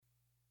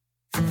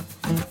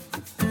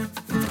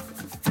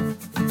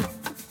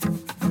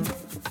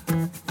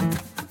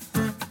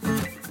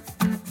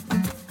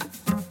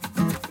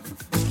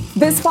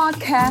This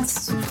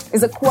podcast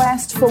is a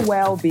quest for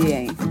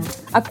well-being,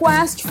 a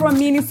quest for a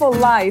meaningful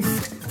life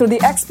through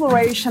the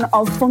exploration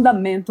of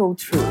fundamental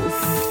truth.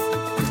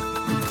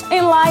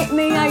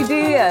 Enlightening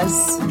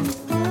ideas,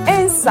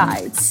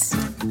 insights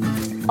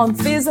on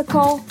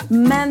physical,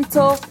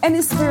 mental,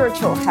 and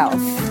spiritual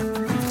health.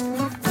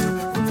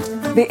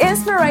 The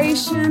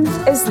inspiration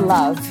is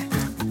love.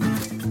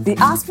 The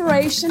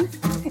aspiration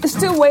is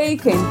to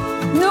awaken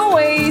new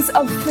ways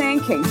of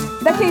thinking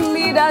that can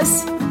lead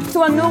us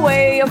to a new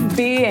way of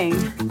being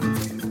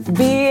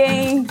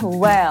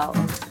well.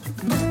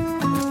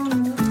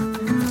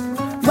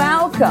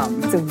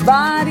 Welcome to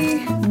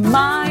Body,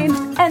 Mind,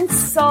 and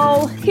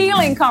Soul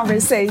Healing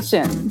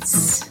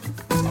Conversations.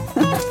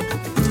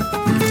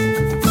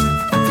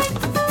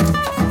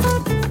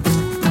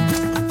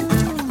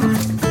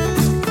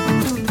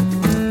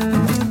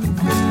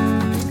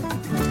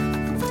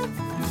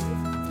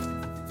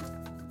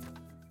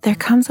 There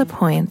comes a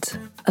point,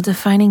 a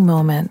defining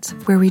moment,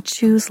 where we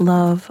choose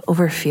love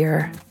over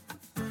fear.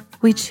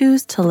 We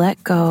choose to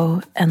let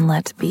go and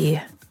let be,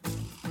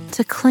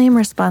 to claim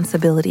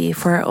responsibility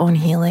for our own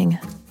healing,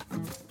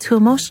 to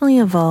emotionally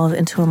evolve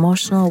into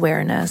emotional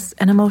awareness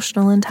and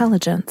emotional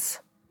intelligence.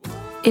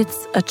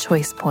 It's a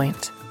choice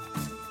point.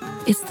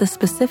 It's the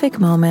specific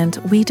moment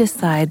we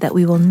decide that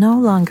we will no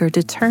longer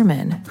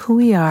determine who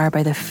we are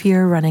by the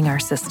fear running our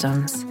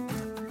systems,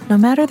 no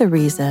matter the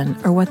reason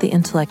or what the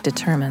intellect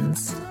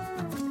determines.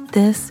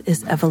 This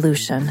is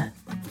evolution.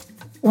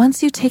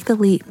 Once you take the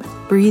leap,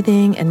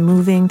 breathing and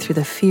moving through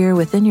the fear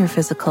within your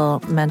physical,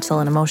 mental,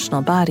 and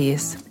emotional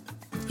bodies,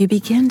 you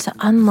begin to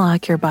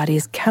unlock your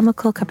body's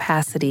chemical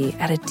capacity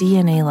at a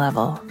DNA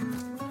level,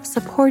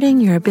 supporting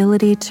your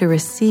ability to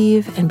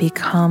receive and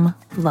become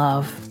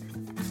love.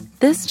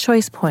 This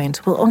choice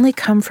point will only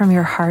come from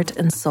your heart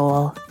and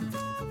soul.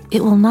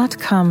 It will not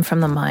come from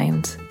the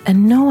mind,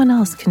 and no one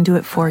else can do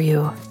it for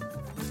you.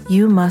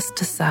 You must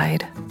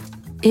decide.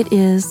 It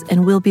is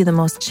and will be the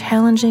most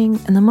challenging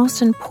and the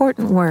most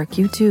important work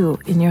you do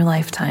in your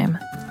lifetime.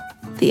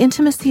 The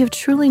intimacy of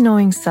truly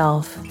knowing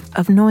self,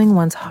 of knowing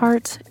one's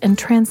heart and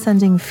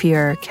transcending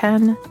fear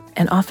can,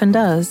 and often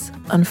does,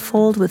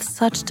 unfold with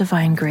such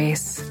divine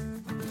grace.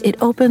 It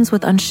opens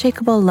with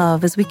unshakable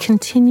love as we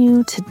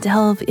continue to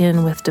delve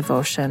in with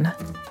devotion.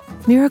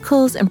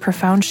 Miracles and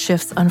profound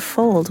shifts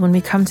unfold when we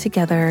come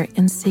together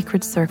in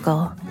sacred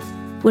circle.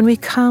 When we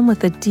come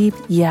with a deep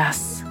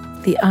yes,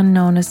 the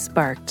unknown is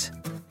sparked.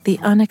 The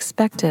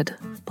unexpected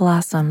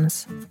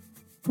blossoms.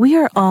 We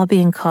are all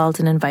being called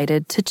and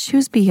invited to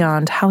choose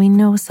beyond how we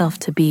know self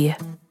to be,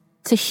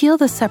 to heal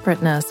the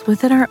separateness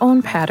within our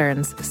own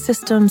patterns,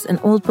 systems, and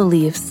old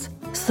beliefs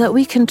so that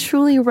we can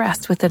truly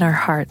rest within our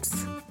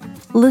hearts.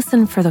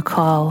 Listen for the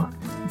call.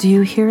 Do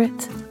you hear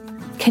it?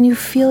 Can you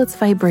feel its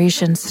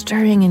vibration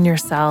stirring in your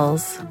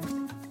cells?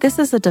 This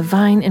is a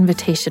divine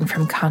invitation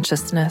from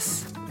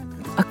consciousness,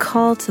 a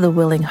call to the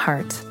willing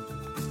heart.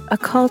 A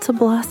call to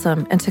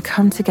blossom and to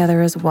come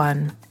together as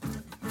one.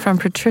 From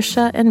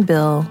Patricia and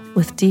Bill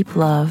with deep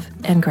love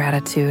and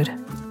gratitude.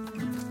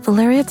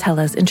 Valeria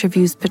Teles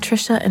interviews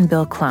Patricia and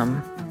Bill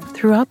Clum.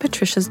 Throughout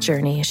Patricia's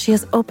journey, she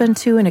has opened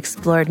to and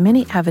explored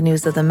many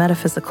avenues of the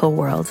metaphysical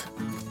world,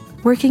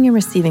 working and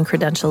receiving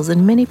credentials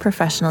in many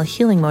professional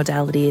healing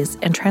modalities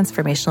and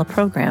transformational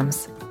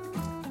programs.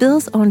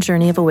 Bill's own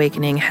journey of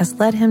awakening has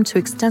led him to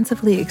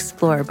extensively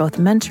explore both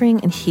mentoring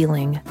and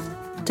healing,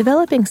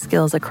 developing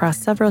skills across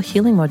several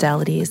healing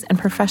modalities and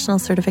professional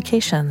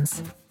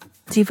certifications.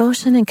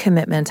 Devotion and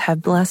commitment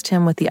have blessed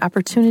him with the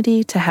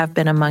opportunity to have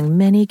been among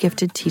many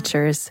gifted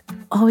teachers,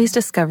 always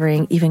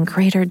discovering even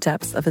greater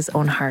depths of his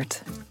own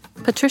heart.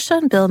 Patricia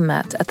and Bill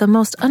met at the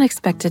most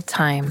unexpected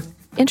time,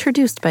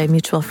 introduced by a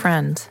mutual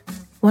friend,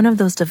 one of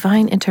those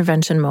divine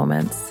intervention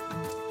moments.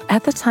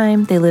 At the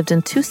time, they lived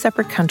in 2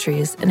 separate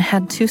countries and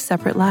had 2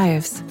 separate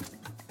lives.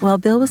 While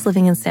Bill was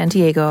living in San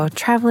Diego,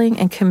 traveling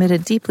and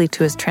committed deeply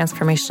to his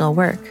transformational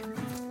work,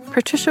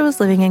 Patricia was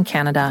living in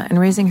Canada and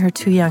raising her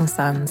 2 young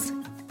sons.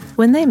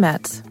 When they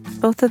met,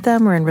 both of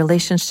them were in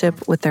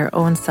relationship with their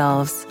own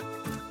selves,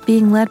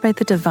 being led by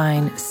the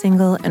divine,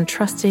 single and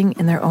trusting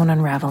in their own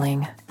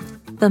unraveling.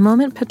 The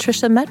moment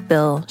Patricia met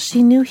Bill,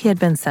 she knew he had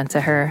been sent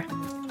to her.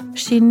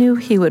 She knew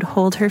he would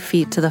hold her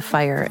feet to the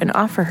fire and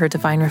offer her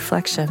divine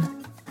reflection.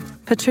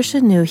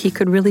 Patricia knew he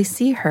could really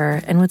see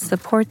her and would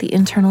support the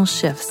internal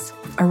shifts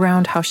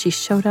around how she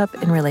showed up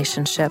in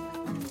relationship.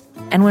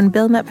 And when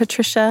Bill met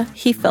Patricia,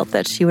 he felt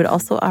that she would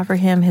also offer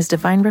him his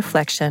divine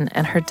reflection,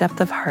 and her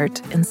depth of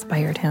heart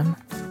inspired him.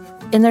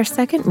 In their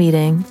second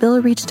meeting, Bill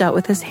reached out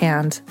with his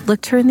hand,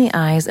 looked her in the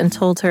eyes, and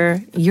told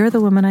her, "You're the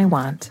woman I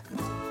want."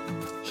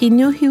 He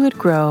knew he would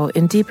grow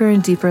in deeper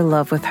and deeper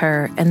love with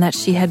her, and that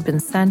she had been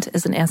sent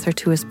as an answer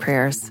to his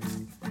prayers.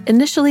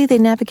 Initially, they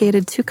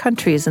navigated 2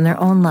 countries in their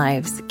own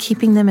lives,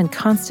 keeping them in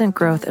constant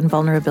growth and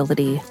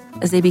vulnerability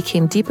as they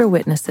became deeper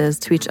witnesses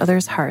to each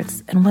other's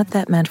hearts and what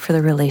that meant for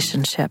the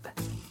relationship.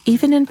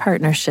 Even in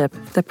partnership,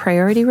 the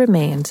priority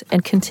remained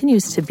and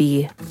continues to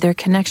be their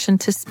connection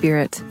to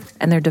spirit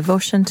and their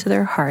devotion to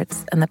their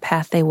hearts and the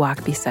path they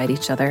walk beside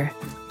each other.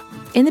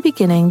 In the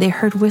beginning, they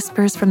heard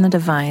whispers from the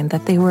divine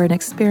that they were an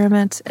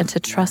experiment and to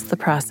trust the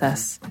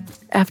process.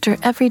 After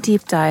every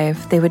deep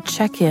dive, they would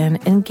check in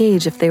and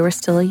gauge if they were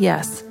still a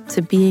yes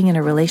to being in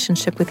a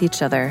relationship with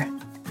each other.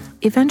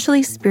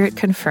 Eventually, Spirit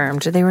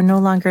confirmed they were no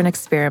longer an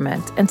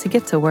experiment and to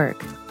get to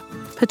work.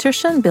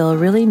 Patricia and Bill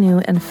really knew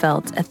and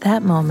felt at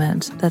that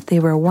moment that they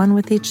were one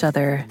with each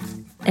other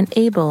and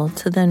able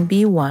to then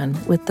be one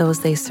with those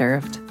they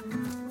served.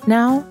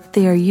 Now,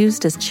 they are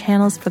used as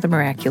channels for the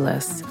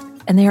miraculous,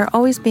 and they are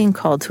always being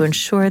called to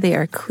ensure they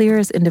are clear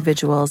as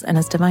individuals and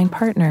as divine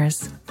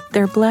partners.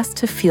 They're blessed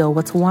to feel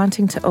what's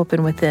wanting to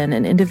open within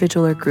an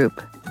individual or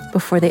group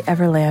before they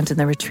ever land in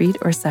the retreat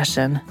or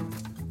session.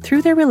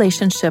 Through their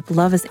relationship,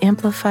 love is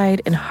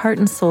amplified and heart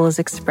and soul is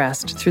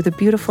expressed through the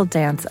beautiful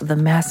dance of the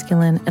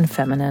masculine and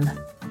feminine.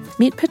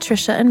 Meet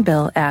Patricia and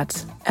Bill at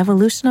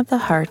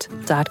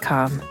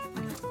evolutionoftheheart.com.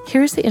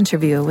 Here's the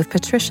interview with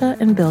Patricia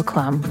and Bill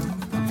Clum.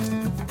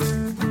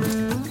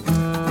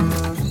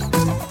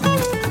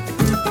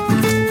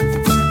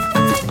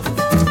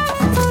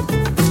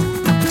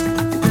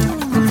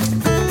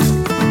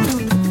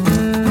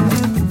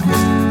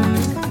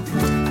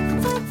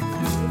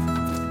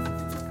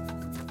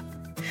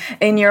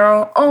 In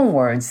your own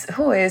words,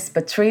 who is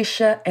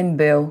Patricia and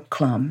Bill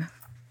Clum?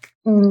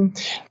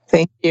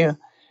 Thank you.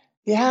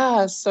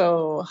 Yeah,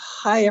 so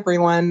hi,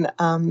 everyone.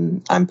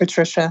 I'm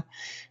Patricia,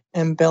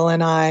 and Bill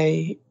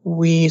and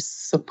we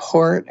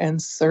support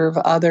and serve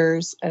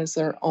others as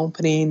they're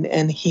opening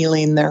and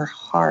healing their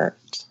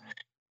heart.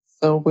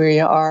 So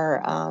we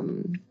are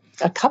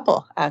a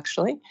couple,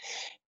 actually,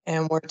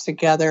 and we're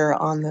together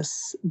on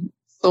this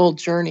soul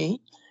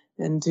journey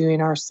and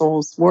doing our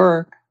soul's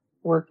work,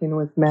 working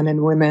with men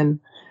and women,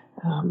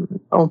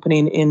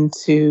 opening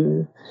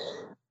into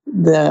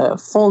the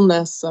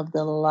fullness of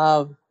the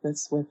love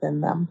that's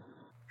within them.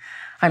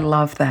 I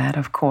love that,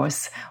 of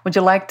course. Would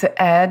you like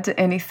to add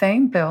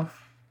anything, Bill,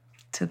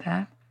 to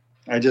that?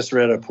 I just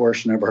read a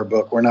portion of our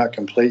book. We're not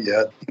complete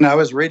yet. And I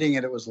was reading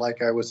it. It was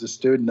like I was a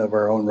student of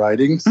our own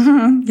writings.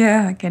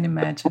 Yeah, I can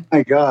imagine. Oh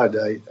my God,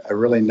 I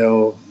really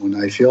know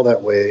when I feel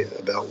that way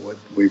about what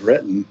we've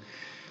written,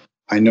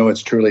 I know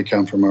it's truly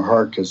come from our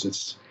heart, because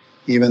it's,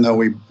 even though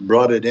we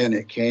brought it in,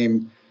 it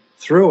came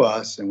through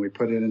us and we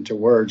put it into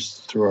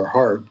words through our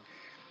heart.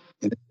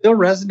 And it still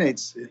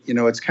resonates. You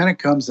know, it kind of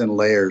comes in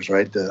layers,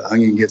 right? The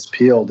onion gets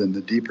peeled, and the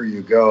deeper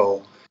you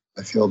go,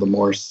 I feel the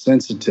more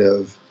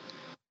sensitive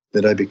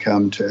that I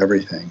become to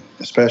everything,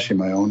 especially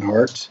my own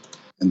heart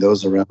and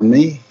those around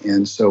me.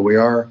 And so we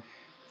are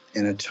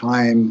in a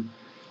time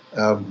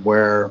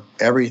where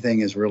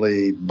everything is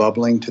really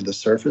bubbling to the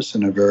surface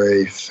in a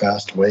very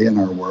fast way in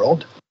our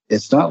world.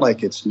 It's not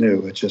like it's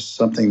new. It's just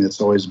something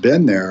that's always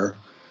been there.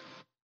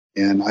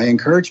 And I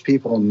encourage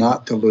people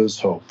not to lose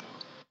hope.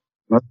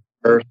 Mother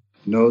Earth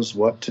knows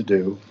what to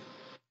do.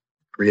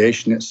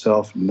 Creation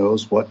itself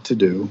knows what to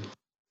do.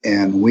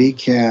 And we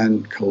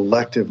can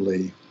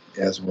collectively,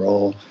 as we're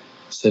all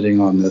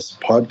sitting on this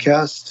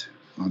podcast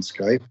on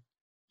Skype,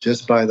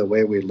 just by the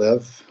way we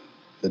live,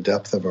 the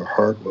depth of our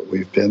heart, what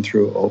we've been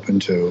through, open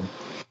to,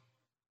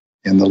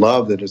 and the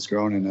love that has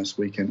grown in us,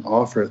 we can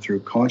offer it through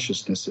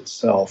consciousness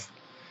itself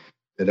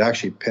that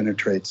actually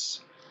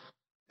penetrates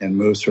and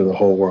moves through the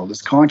whole world.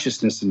 It's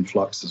consciousness in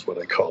flux is what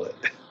I call it.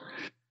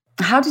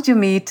 How did you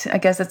meet? I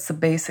guess that's a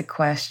basic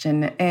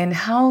question. And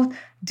how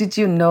did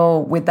you know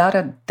without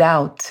a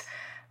doubt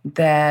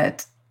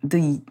that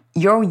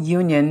your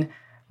union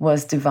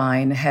was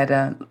divine, had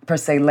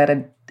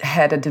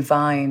a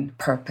divine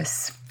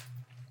purpose?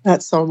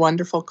 That's a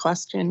wonderful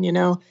question. You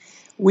know,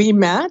 we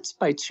met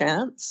by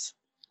chance.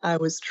 I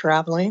was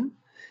traveling.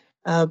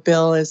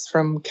 Bill is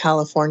from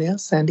California,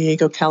 San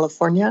Diego,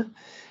 California.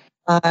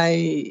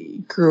 I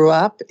grew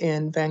up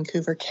in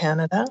Vancouver,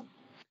 Canada,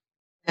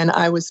 and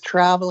I was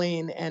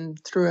traveling,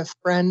 and through a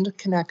friend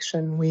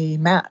connection, we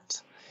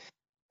met.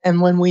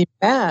 And when we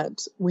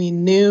met, we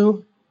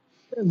knew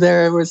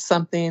there was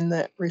something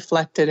that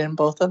reflected in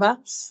both of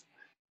us.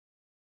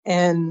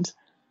 And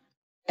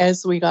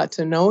as we got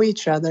to know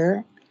each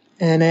other,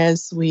 and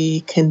as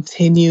we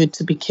continued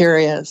to be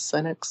curious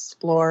and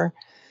explore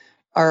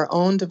our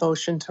own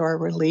devotion to our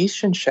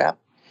relationship,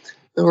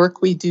 the work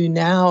we do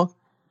now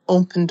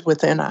opened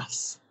within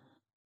us.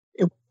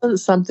 It wasn't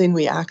something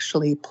we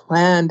actually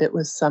planned. It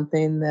was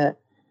something that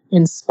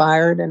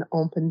inspired and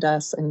opened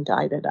us and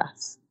guided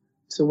us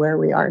to where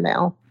we are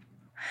now.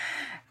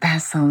 That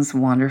sounds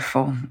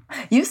wonderful.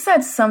 You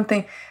said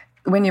something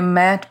when you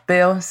met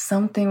Bill,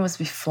 something was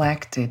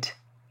reflected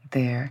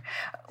there.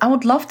 I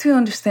would love to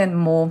understand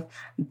more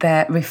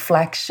that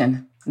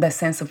reflection, that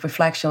sense of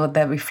reflection, or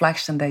that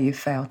reflection that you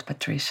felt,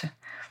 Patricia,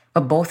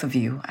 or both of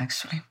you,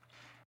 actually.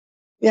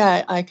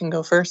 Yeah, I can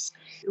go first.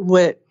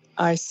 What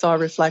I saw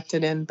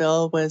reflected in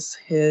Bill was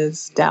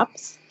his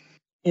depth,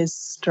 his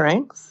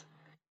strength,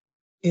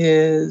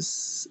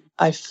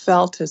 I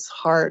felt his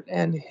heart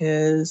and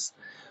his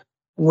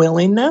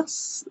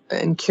willingness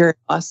and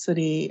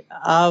curiosity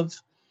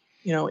of,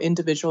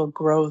 individual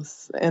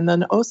growth, and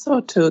then also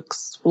to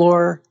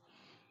explore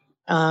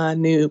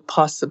new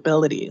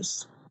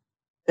possibilities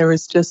There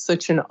was just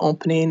such an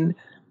opening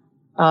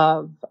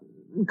of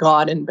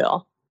God in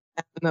Bill,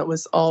 and that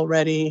was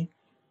already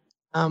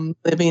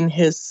living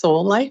his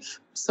soul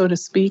life, so to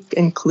speak,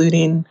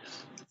 including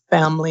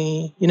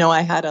family.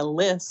 I had a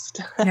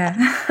list Yeah.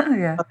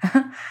 Yeah.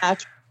 of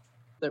attributes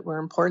that were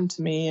important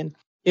to me, and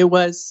it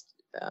was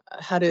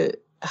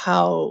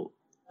how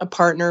a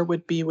partner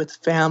would be with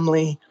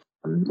family,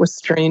 with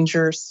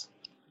strangers,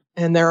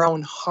 and their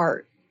own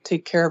heart,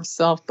 take care of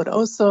self, but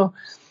also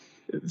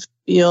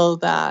feel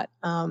that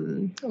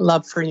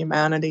love for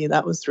humanity.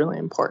 That was really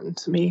important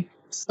to me.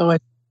 So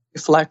it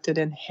reflected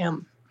in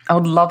him. I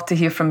would love to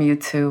hear from you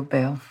too,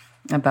 Bill,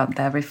 about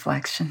that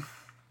reflection.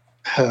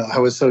 I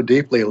was so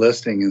deeply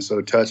listening and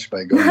so touched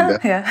by going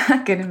back. Yeah, I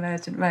can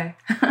imagine, right.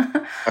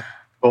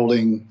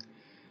 Holding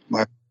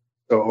my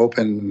so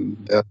open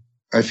that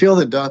I feel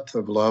the depth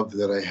of love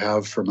that I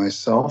have for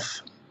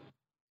myself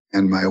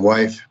and my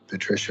wife,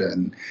 Patricia.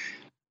 And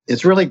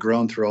it's really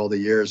grown through all the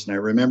years. And I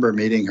remember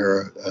meeting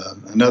her,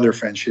 another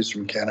friend, she's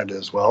from Canada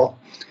as well.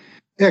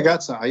 Yeah,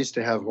 I used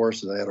to have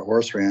horses. I had a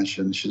horse ranch,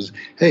 and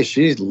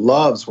she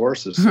loves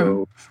horses.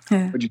 So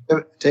would you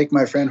take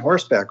my friend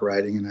horseback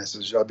riding? And I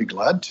said, I'll be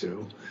glad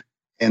to.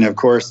 And of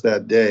course,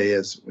 that day,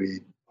 as we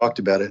talked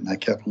about it, and I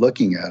kept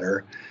looking at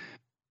her,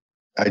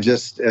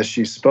 as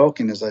she spoke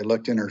and as I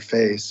looked in her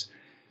face,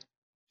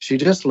 she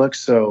just looked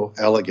so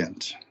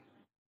elegant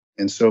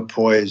and so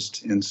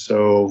poised. And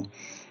so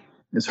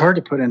it's hard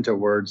to put into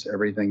words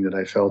everything that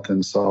I felt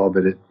and saw,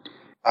 but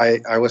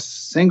I was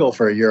single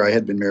for a year. I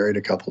had been married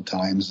a couple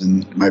times,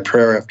 and my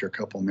prayer after a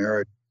couple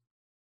marriages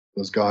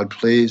was, God,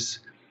 please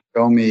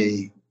show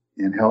me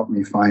and help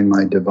me find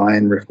my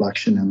divine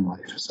reflection in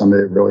life,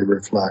 somebody that really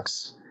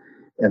reflects,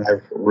 and I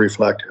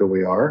reflect who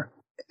we are.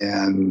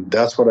 And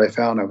that's what I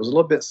found. I was a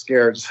little bit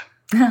scared.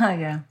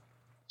 Yeah.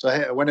 So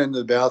I went into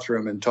the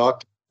bathroom and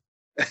talked,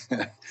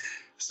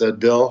 said,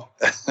 Bill,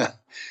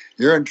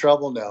 you're in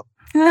trouble now.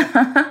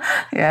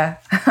 Yeah.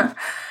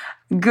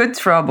 Good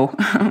trouble.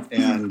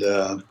 And,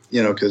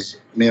 because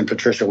me and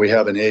Patricia, we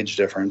have an age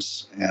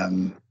difference.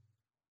 And,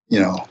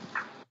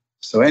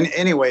 so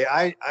anyway,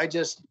 I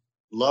just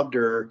loved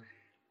her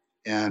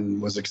and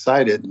was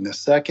excited. And the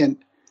second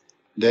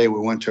day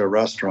we went to a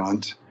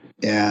restaurant,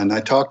 and I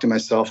talked to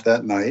myself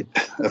that night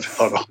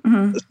about all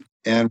this.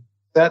 And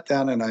sat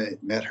down and I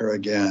met her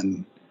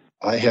again.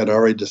 I had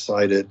already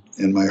decided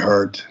in my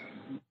heart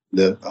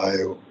that I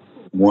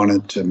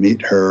wanted to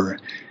meet her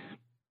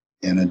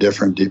in a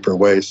different, deeper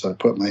way. So I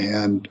put my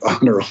hand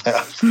on her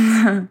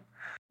lap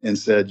and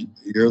said,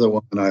 you're the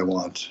one I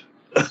want.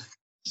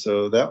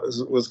 So that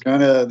was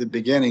kind of the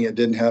beginning. It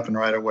didn't happen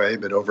right away,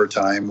 but over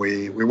time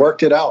we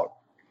worked it out.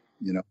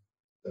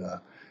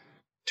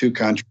 2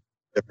 countries,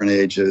 different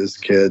ages,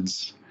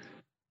 kids.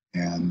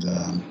 And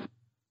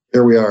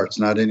here we are. It's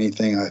not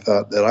anything I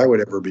thought that I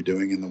would ever be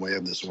doing in the way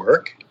of this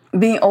work.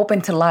 Being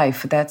open to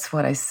life, that's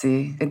what I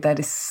see. That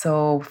is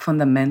so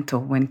fundamental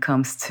when it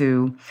comes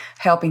to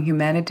helping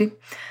humanity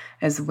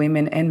as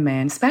women and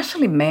men,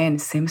 especially men,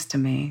 seems to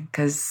me,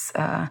 because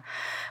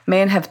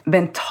men have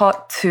been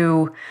taught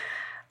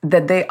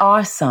that they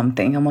are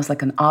something, almost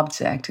like an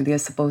object. They're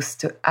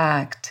supposed to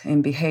act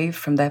and behave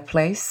from that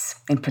place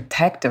and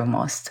protect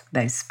almost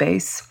that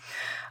space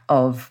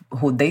of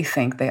who they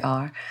think they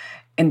are.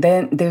 And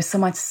then there's so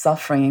much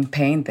suffering and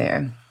pain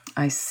there.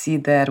 I see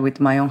that with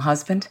my own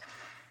husband,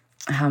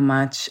 how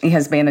much it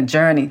has been a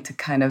journey to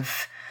kind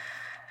of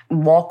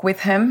walk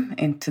with him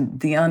into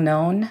the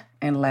unknown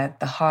and let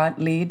the heart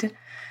lead.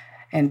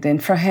 And then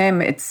for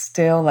him, it's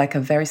still like a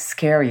very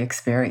scary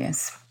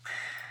experience.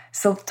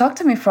 So talk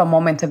to me for a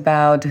moment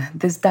about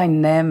this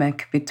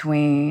dynamic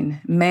between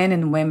men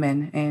and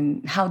women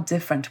and how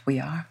different we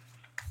are.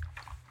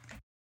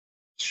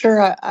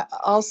 Sure,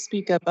 I'll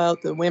speak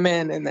about the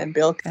women and then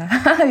Bill.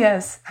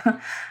 Yes.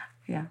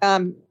 Yeah.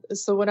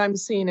 So what I'm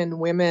seeing in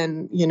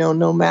women,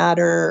 no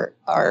matter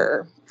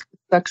our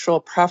sexual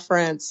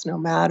preference, no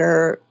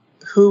matter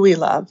who we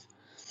love,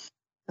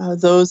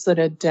 those that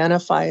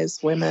identify as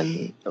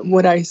women,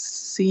 what I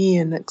see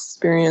and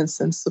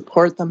experience and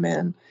support them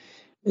in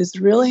is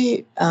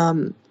really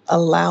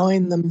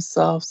allowing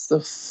themselves the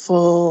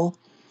full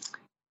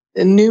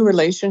new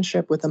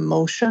relationship with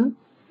emotion,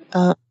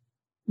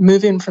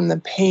 moving from the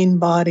pain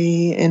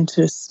body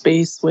into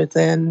space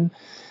within,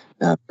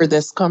 for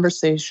this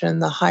conversation,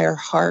 the higher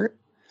heart,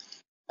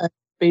 a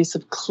space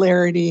of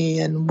clarity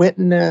and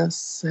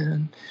witness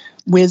and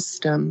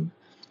wisdom,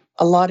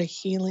 a lot of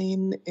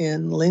healing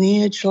in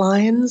lineage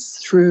lines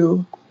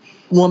through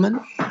woman,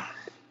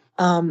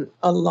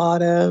 a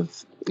lot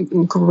of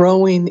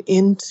growing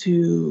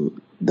into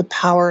the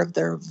power of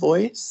their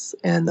voice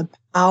and the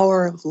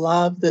power of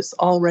love that's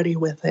already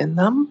within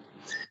them.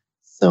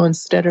 So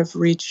instead of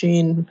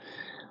reaching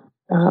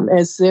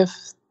as if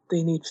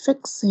they need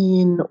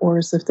fixing or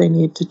as if they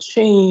need to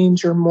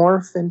change or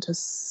morph into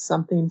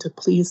something to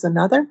please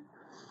another,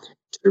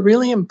 to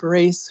really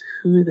embrace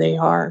who they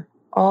are,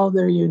 all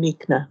their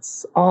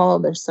uniqueness, all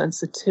their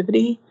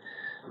sensitivity,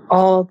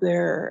 all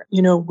their,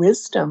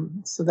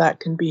 wisdom. So that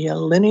can be a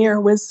linear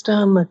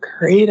wisdom, a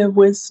creative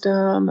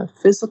wisdom, a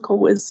physical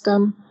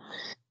wisdom,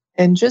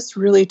 and just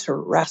really to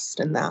rest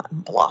in that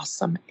and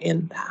blossom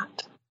in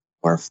that.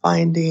 Or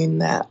finding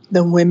that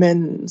the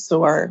women,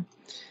 so our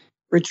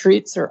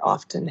retreats are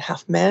often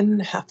half men,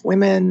 half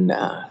women,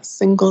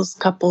 singles,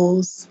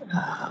 couples,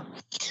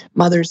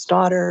 mothers,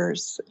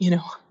 daughters,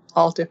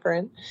 all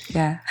different.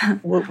 Yeah.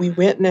 What we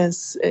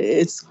witness,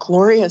 it's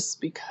glorious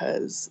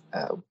because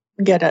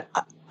we get an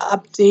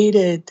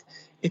updated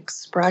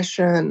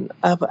expression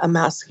of a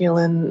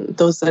masculine,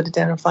 those that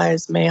identify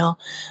as male,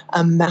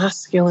 a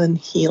masculine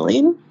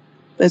healing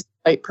that's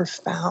quite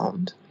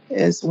profound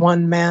as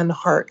one man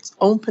heart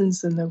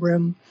opens in the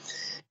room.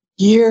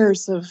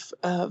 Years of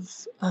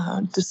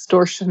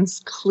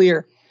distortions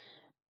clear.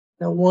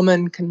 A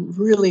woman can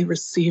really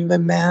receive a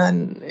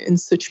man in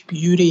such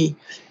beauty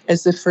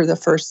as if for the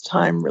first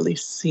time really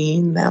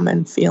seeing them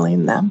and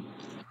feeling them.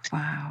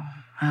 Wow.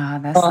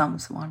 That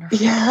sounds wonderful.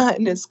 Yeah,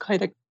 and it's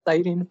quite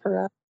exciting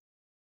for us,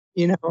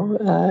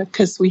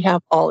 because we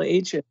have all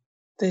ages.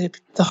 The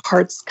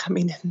heart's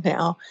coming in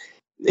now.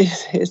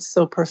 It's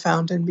so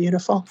profound and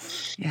beautiful.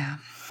 Yeah.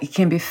 It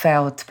can be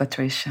felt,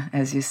 Patricia,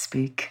 as you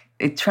speak.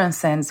 It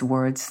transcends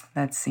words.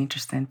 That's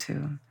interesting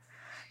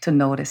to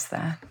notice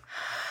that.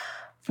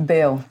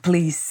 Bill,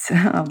 please,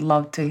 I'd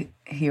love to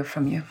hear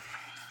from you.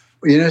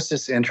 It's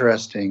just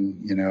interesting,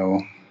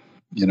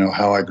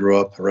 how I grew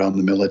up around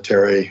the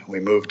military. We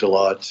moved a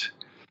lot,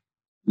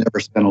 never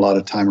spent a lot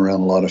of time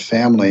around a lot of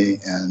family.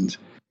 And,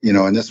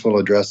 and this will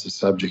address the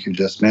subject you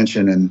just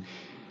mentioned. And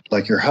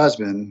like your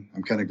husband,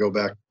 I'm going to go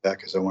back to that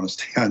because I want to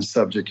stay on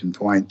subject and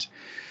point.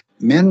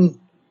 Men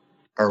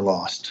are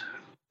lost.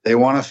 They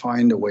want to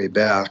find a way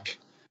back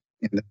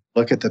and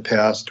look at the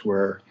past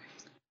where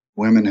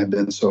women have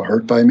been so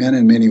hurt by men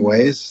in many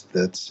ways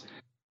that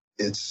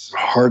it's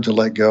hard to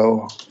let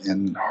go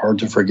and hard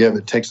to forgive.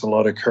 It takes a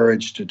lot of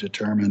courage to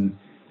determine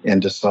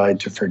and decide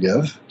to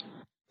forgive.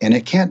 And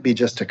it can't be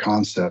just a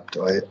concept.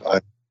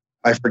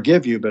 I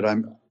forgive you, but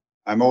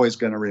I'm always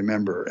going to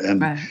remember.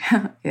 And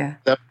yeah,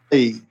 that's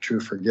really true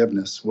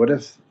forgiveness. What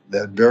if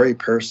that very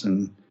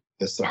person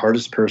that's the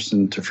hardest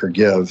person to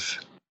forgive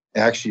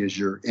actually is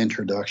your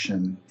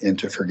introduction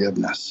into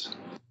forgiveness?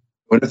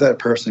 What if that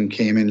person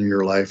came into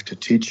your life to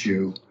teach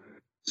you?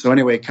 So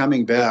anyway,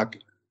 coming back,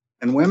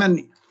 and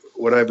women,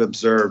 what I've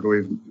observed,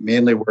 we've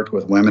mainly worked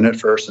with women at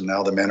first, and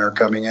now the men are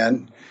coming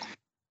in.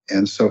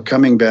 And so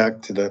coming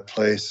back to that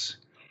place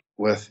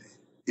with,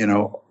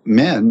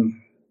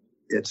 men,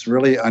 it's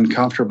really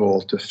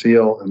uncomfortable to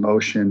feel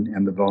emotion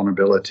and the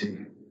vulnerability.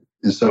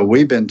 And so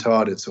we've been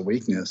taught it's a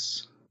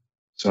weakness.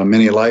 So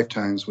many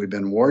lifetimes we've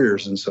been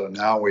warriors. And so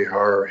now we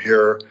are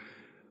here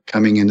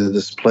coming into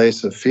this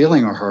place of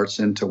feeling our hearts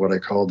into what I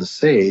call the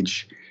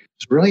sage.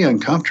 It's really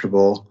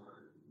uncomfortable.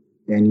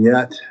 And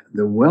yet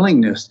the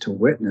willingness to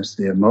witness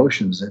the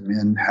emotions that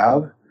men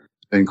have has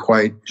been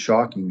quite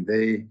shocking.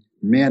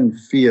 Men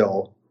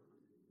feel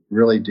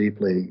really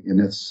deeply, and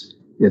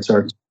it's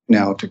our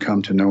now to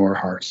come to know our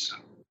hearts.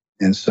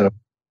 And so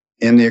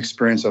in the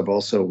experience, I've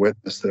also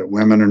witnessed that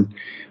women are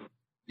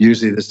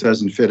usually, this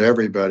doesn't fit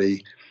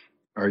everybody,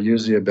 are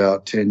usually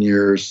about 10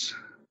 years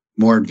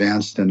more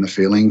advanced in the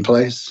feeling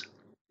place.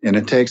 And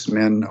it takes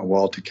men a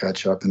while to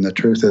catch up. And the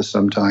truth is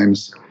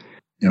sometimes,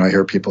 I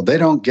hear people, they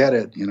don't get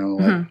it, they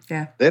don't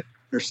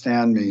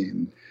understand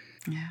me.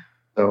 Yeah.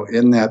 So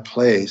in that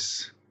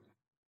place,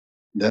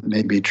 that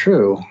may be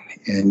true.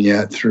 And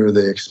yet through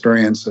the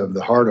experience of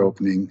the heart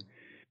opening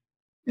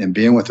and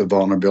being with the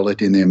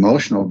vulnerability and the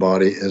emotional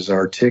body is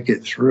our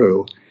ticket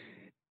through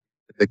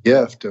the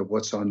gift of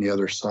what's on the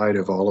other side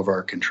of all of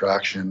our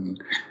contraction,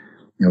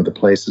 the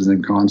places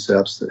and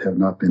concepts that have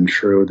not been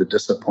true, the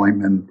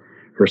disappointment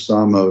for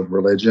some of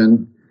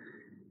religion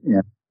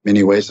in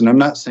many ways. And I'm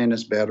not saying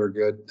it's bad or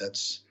good.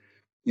 That's,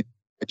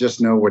 I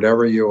just know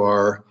whatever you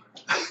are,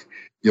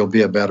 you'll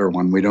be a better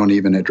one. We don't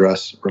even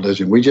address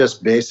religion. We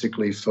just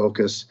basically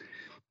focus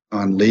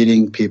on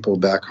leading people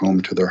back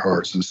home to their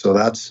hearts. And so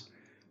that's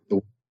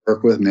the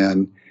work with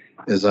men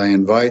is I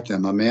invite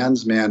them, a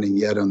man's man, and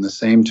yet on the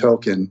same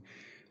token,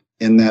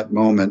 in that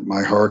moment,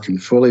 my heart can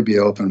fully be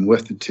open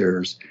with the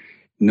tears,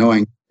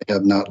 knowing I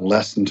have not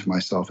lessened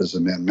myself as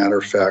a man. Matter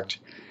of fact,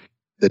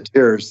 the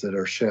tears that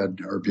are shed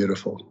are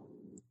beautiful.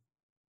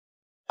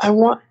 I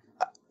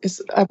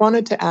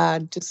wanted to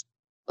add just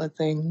a couple of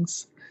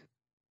things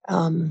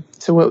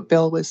to what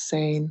Bill was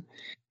saying.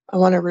 I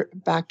want to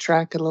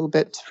backtrack a little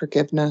bit to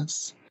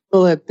forgiveness.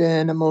 People have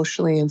been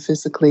emotionally and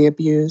physically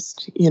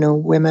abused,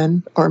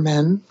 women or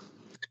men.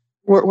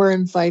 We're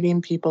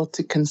inviting people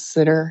to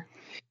consider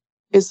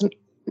is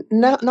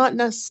not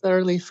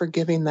necessarily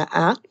forgiving the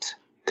act,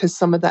 because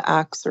some of the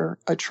acts are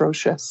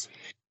atrocious.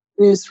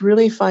 It is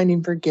really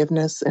finding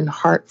forgiveness in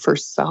heart for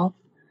self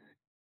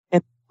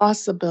and the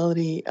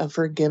possibility of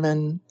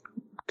forgiving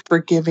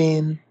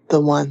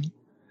the one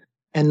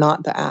and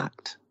not the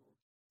act.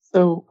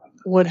 So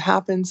what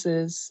happens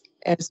is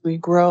as we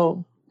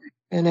grow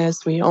and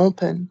as we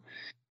open,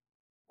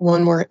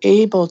 when we're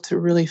able to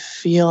really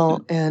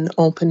feel and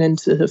open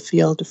into the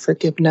field of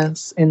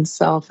forgiveness in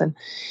self and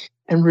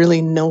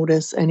really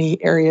notice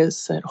any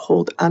areas that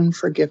hold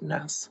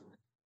unforgiveness,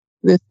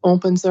 this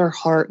opens our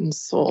heart and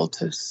soul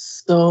to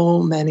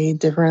so many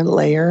different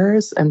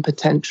layers and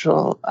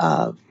potential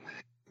of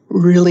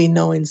really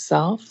knowing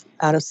self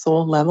at a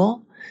soul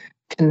level,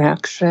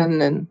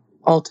 connection, and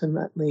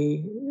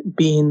ultimately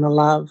being the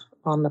love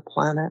on the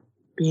planet,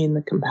 being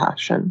the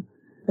compassion.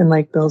 And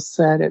like Bill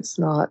said, it's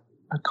not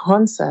a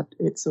concept,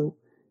 it's a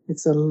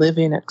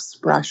living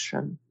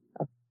expression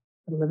of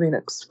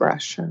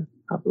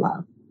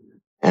love.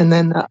 And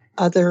then the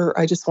other,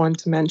 I just wanted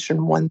to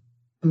mention one,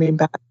 coming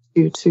back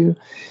to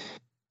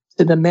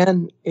the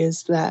men,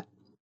 is that,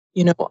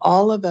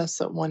 all of us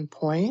at one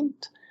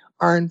point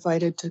are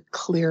invited to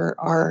clear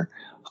our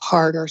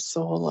heart, our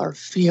soul, our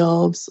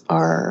fields,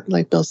 our,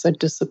 like Bill said,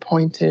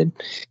 disappointed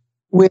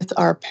with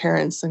our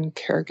parents and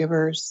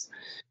caregivers,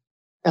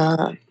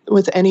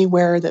 with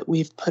anywhere that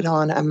we've put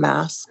on a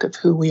mask of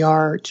who we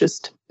are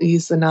just to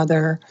please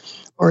another,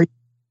 or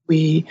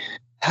we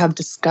have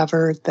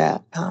discovered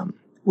that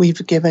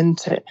we've given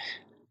to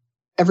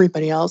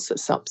everybody else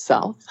except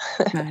self.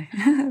 Right.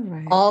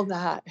 Right. All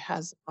that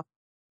has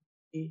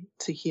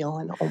to heal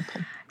and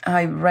open.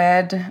 I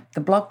read the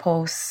blog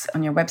posts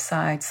on your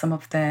website, some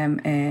of them,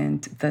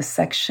 and the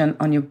section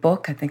on your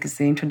book, I think it's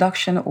the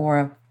introduction or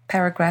a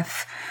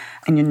paragraph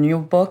in your new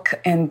book,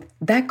 and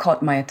that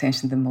caught my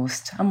attention the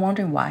most. I'm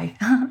wondering why.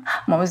 I'm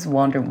always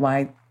wondering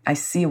why I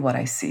see what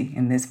I see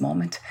in this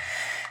moment.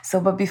 So,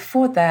 but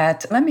before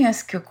that, let me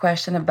ask you a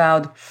question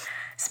about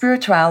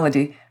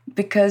spirituality,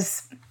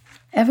 because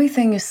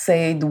everything you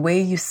say, the way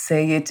you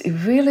say it, it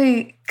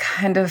really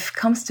kind of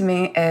comes to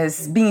me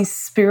as being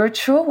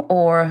spiritual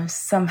or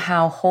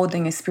somehow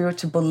holding a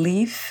spiritual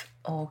belief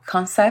or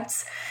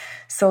concepts.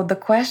 So the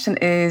question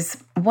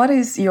is, what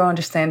is your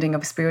understanding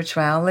of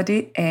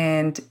spirituality,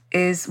 and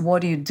is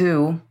what you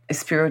do a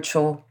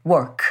spiritual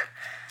work,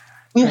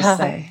 per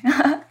se?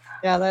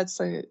 Yeah, that's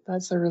a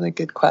really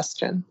good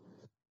question.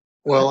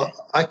 Well,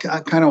 I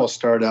kind of will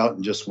start out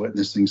in just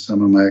witnessing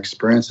some of my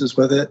experiences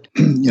with it.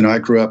 I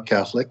grew up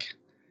Catholic,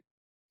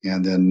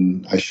 and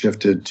then I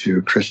shifted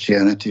to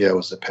Christianity. I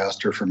was a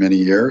pastor for many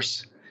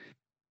years.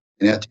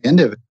 And at the end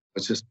of it, I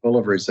was just full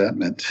of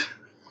resentment.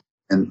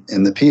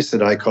 And the piece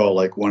that I call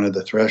like one of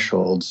the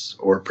thresholds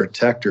or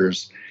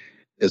protectors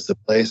is the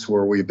place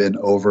where we've been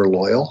over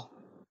loyal.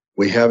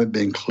 We haven't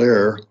been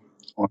clear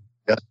on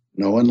yes,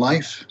 no in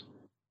life.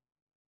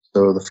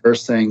 So the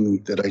first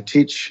thing that I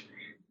teach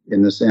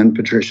in this, and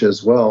Patricia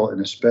as well,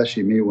 and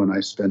especially me when I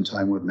spend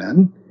time with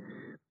men,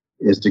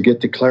 is to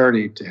get the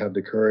clarity, to have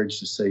the courage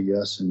to say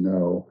yes and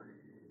no,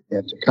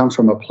 and to come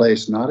from a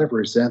place not of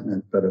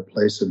resentment, but a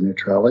place of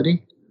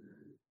neutrality,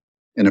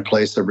 in a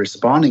place of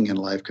responding in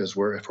life, because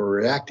if we're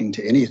reacting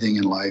to anything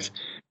in life,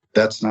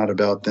 that's not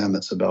about them,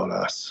 it's about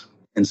us.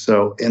 And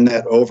so in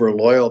that over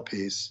loyal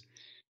piece,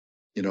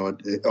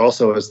 it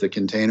also is the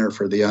container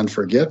for the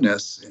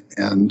unforgiveness,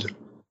 and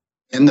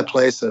in the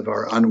place of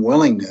our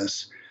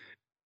unwillingness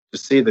to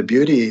see the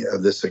beauty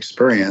of this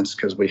experience,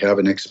 because we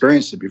haven't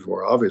experienced it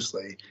before,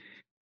 obviously.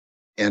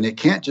 And it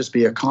can't just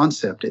be a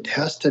concept. It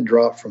has to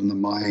drop from the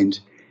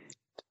mind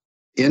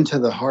into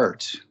the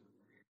heart.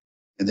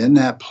 And in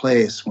that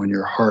place, when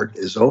your heart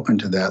is open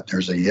to that,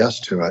 there's a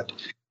yes to it.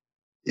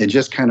 It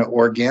just kind of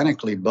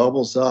organically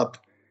bubbles up.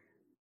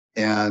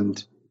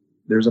 And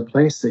there's a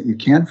place that you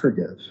can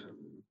forgive.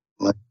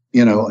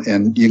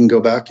 And you can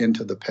go back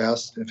into the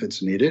past if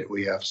it's needed.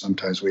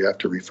 Sometimes we have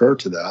to refer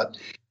to that.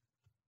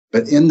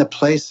 But in the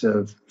place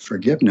of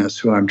forgiveness,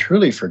 who I'm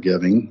truly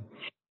forgiving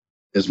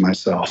is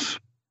myself.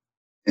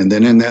 And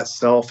then in that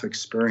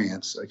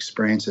self-experience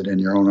it in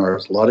your own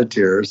heart. A lot of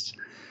tears,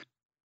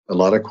 a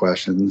lot of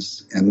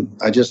questions. And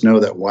I just know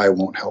that why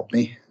won't help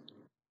me.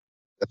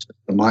 That's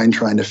the mind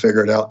trying to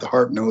figure it out. The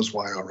heart knows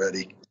why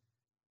already.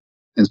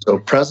 And so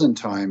present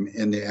time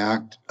in the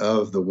act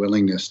of the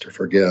willingness to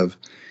forgive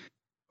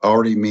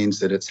already means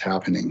that it's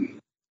happening.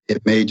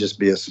 It may just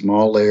be a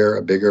small layer,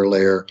 a bigger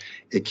layer.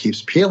 It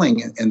keeps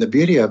peeling. And the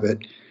beauty of it,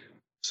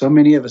 so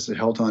many of us have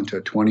held on to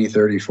it 20,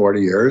 30,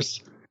 40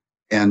 years.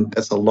 And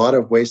that's a lot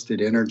of wasted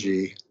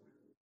energy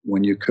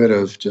when you could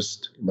have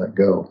just let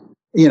go,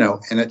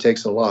 and it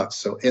takes a lot.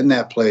 So in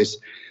that place,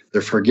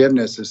 the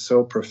forgiveness is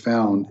so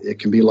profound. It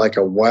can be like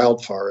a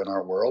wildfire in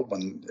our world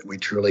when we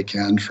truly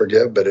can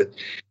forgive, but it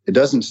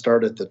doesn't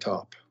start at the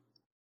top.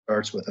 It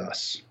starts with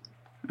us.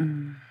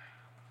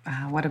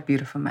 Wow, what a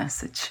beautiful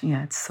message.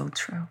 Yeah, it's so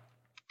true.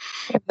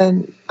 And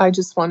then I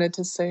just wanted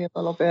to say a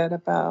little bit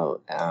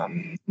about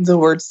the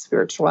word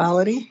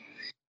spirituality.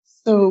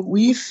 So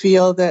we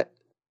feel that,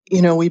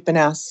 we've been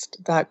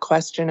asked that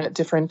question at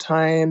different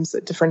times,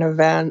 at different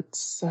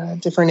events,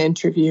 different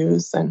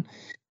interviews,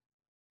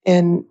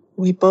 and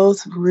we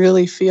both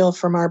really feel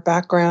from our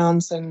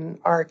backgrounds and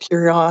our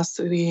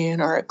curiosity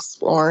and our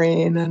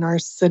exploring and our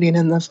sitting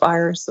in the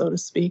fire, so to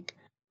speak,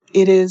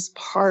 it is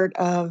part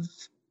of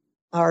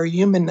our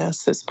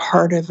humanness. It's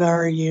part of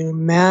our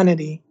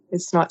humanity.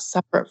 It's not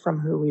separate from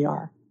who we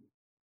are.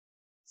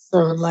 So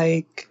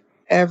like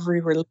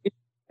every relationship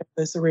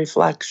is a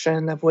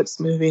reflection of what's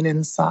moving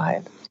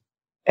inside.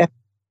 Every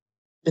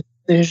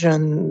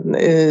decision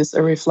is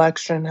a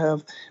reflection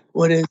of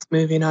what is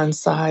moving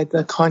inside,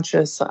 the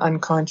conscious, the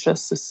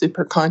unconscious, the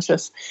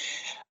superconscious,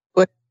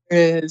 what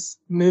is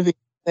moving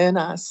within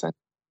us. And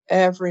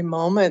every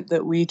moment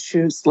that we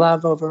choose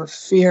love over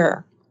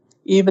fear,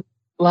 even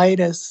the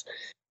slightest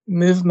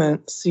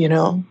movements,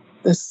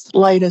 the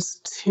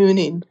slightest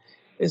tuning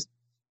is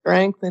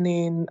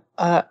strengthening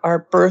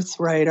our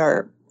birthright,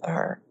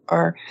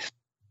 our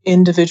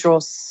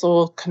individual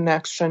soul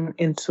connection,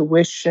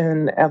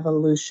 intuition,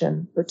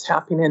 evolution. We're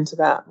tapping into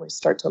that. We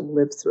start to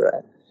live through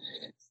it,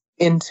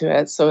 into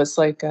it. So it's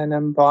like an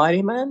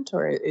embodiment,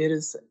 or it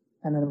is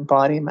an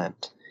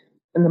embodiment.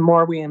 And the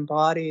more we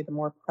embody, the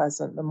more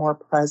present. The more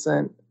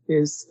present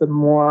is the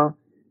more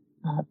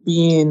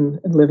being,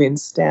 living,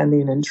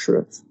 standing in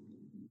truth.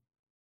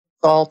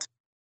 All.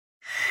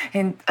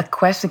 And a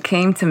question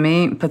came to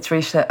me,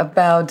 Patricia,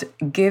 about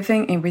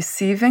giving and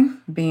receiving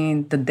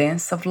being the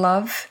dance of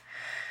love.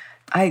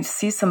 I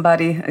see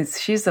somebody,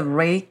 she's a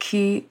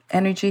Reiki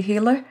energy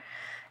healer.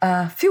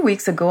 A few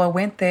weeks ago, I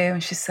went there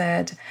and she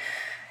said,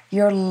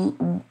 your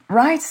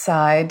right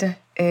side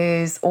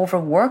is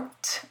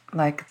overworked,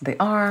 like the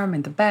arm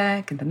and the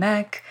back and the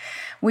neck,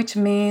 which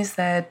means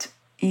that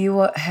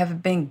you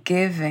have been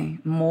giving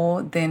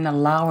more than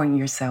allowing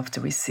yourself to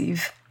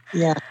receive.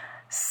 Yeah.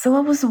 So I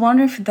was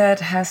wondering if that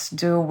has to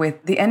do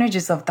with the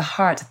energies of the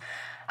heart.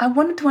 I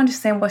wanted to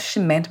understand what she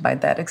meant by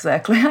that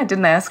exactly. I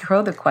didn't ask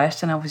her the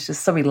question. I was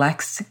just so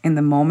relaxed in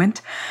the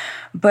moment.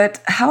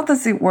 But how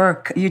does it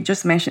work? You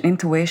just mentioned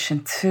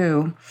intuition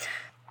too.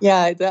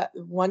 Yeah, that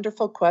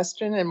wonderful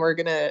question. And we're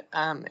going to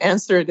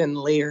answer it in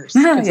layers.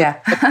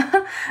 Yeah.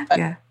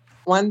 Yeah.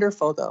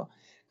 Wonderful, though.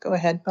 Go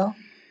ahead, Bill.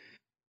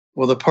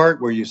 Well, the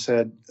part where you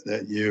said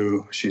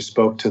that she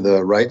spoke to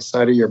the right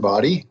side of your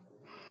body,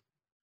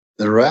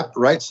 the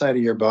right side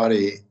of your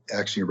body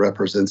actually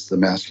represents the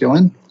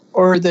masculine.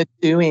 Or the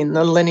doing,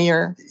 the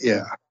linear.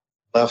 Yeah.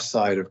 Left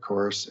side, of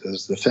course,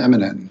 is the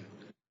feminine.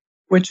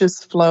 Which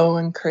is flow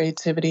and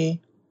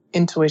creativity,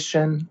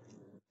 intuition.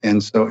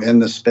 And so in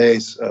the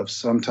space of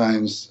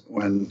sometimes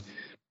when,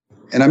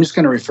 and I'm just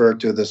going to refer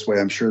to it this way,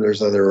 I'm sure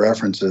there's other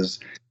references,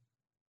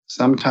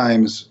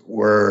 sometimes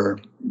where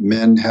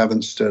men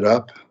haven't stood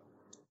up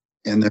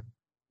in the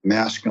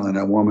masculine,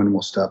 a woman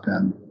will step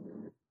in.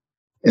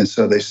 And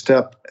so they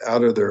step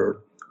out of their,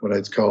 what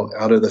I'd call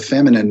out of the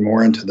feminine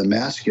more into the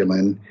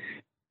masculine.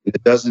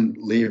 It doesn't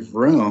leave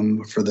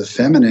room for the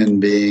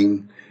feminine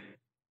being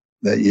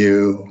that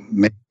you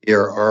maybe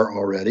are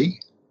already.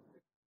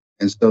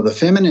 And so the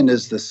feminine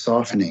is the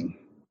softening.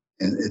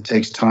 And it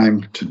takes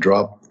time to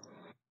drop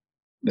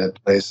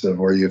that place of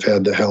where you've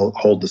had to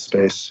hold the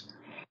space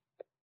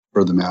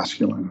for the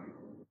masculine.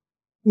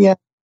 Yeah.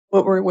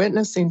 What we're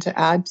witnessing, to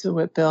add to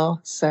what Bill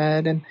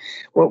said and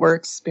what we're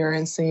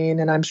experiencing,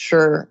 and I'm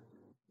sure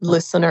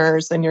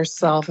listeners and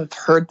yourself have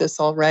heard this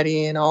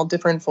already in all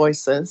different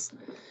voices,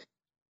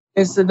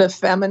 is that the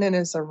feminine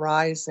is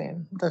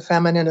arising. The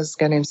feminine is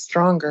getting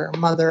stronger.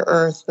 Mother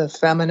Earth, the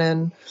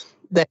feminine,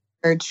 the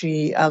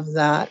energy of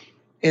that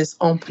is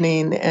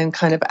opening and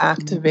kind of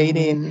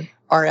activating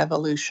our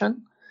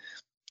evolution.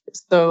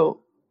 So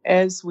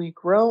as we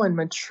grow and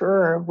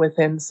mature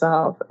within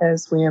self,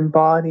 as we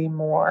embody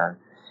more,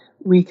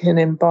 we can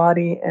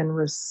embody and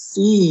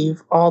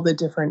receive all the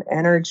different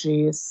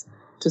energies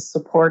to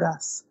support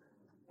us.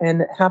 And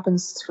it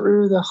happens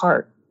through the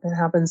heart. It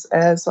happens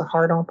as the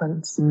heart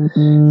opens.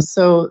 Mm-hmm.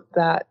 So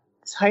that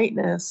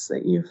tightness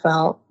that you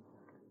felt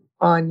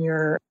on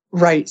your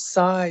right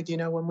side,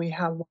 when we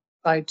have one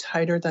side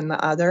tighter than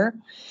the other,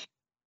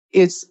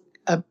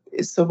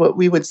 so what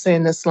we would say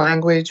in this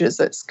language is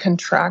it's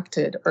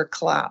contracted or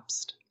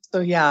collapsed.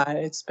 So yeah,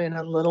 it's been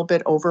a little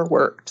bit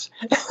overworked.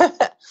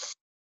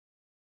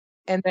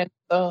 And then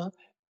the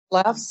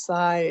left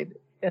side,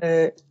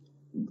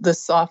 the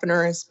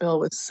softener, as Bill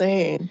was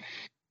saying,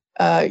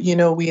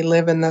 we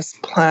live in this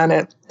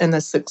planet and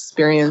this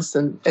experience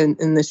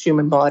in this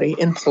human body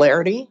in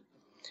polarity.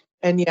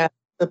 And yet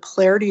the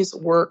polarities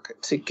work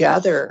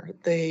together.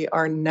 They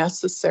are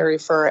necessary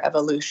for our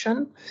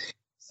evolution.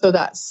 So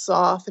that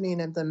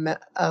softening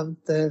of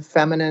the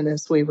feminine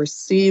as we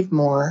receive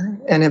more,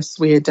 and as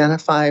we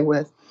identify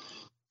with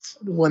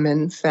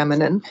women,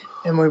 feminine,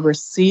 and we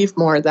receive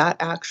more, that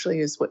actually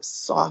is what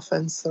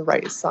softens the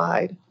right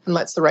side and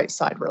lets the right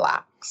side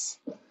relax.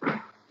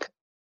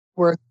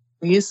 We're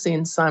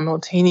releasing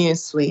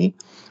simultaneously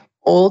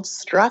old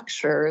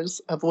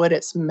structures of what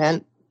it's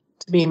meant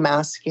to be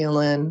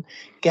masculine,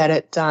 get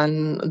it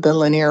done, the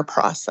linear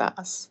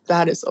process.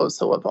 That is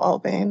also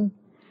evolving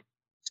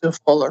to a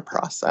fuller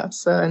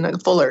process and a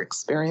fuller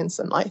experience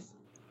in life.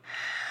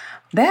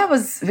 That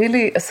was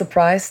really a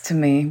surprise to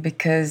me,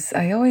 because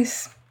I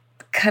always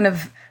kind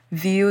of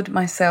viewed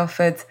myself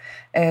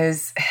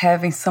as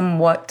having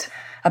somewhat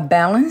a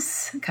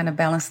balance, kind of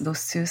balance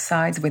those two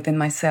sides within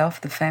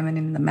myself, the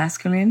feminine and the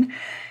masculine.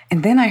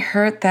 And then I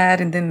heard that,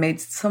 and then made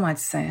so much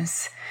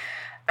sense.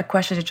 A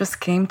question that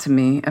just came to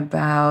me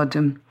about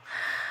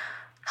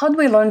How do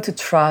we learn to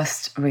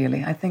trust,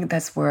 really? I think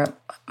that's where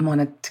I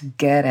wanted to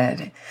get at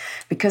it.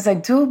 Because I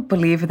do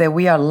believe that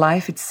we are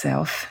life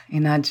itself,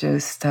 and not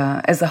just,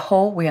 as a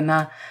whole, we are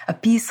not a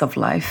piece of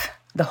life.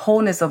 The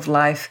wholeness of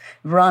life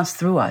runs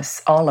through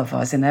us, all of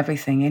us, and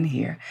everything in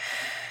here.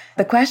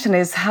 The question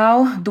is,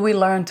 how do we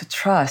learn to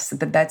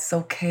trust that that's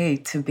okay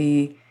to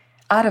be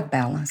out of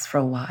balance for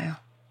a while?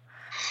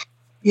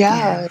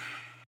 Yeah,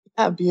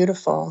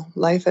 beautiful.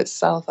 Life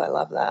itself, I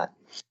love that.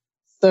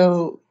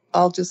 So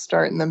I'll just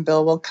start and then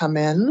Bill will come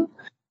in.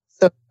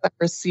 So I'm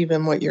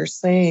receiving what you're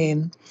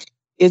saying.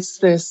 It's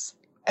this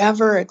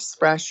ever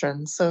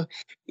expression. So,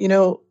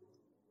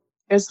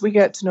 as we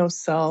get to know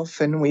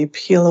self and we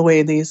peel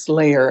away these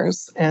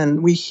layers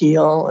and we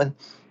heal and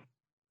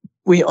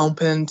we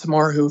open to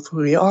more who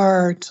we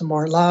are, to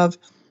more love,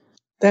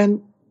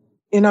 then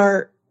in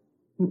our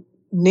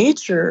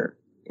nature,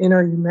 in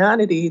our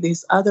humanity,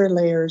 these other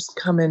layers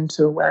come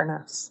into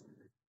awareness.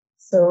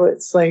 So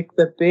it's like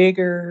the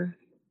bigger,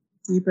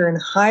 deeper,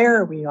 and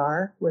higher we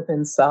are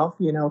within self,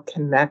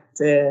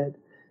 connected,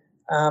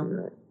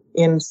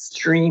 in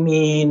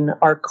streaming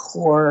our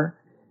core,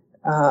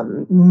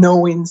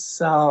 knowing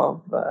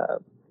self,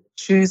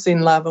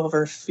 choosing love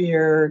over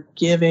fear,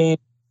 giving,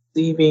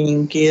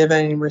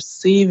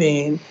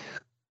 receiving,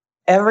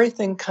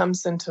 everything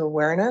comes into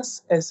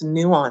awareness as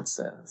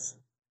nuances.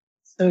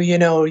 So,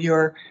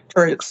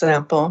 for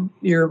example,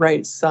 your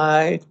right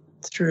side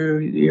through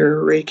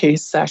your Reiki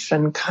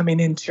session coming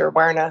into your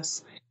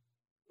awareness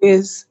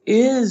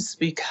is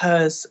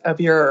because of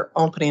your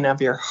opening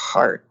of your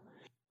heart.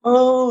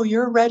 Oh,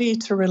 you're ready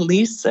to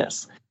release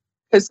this.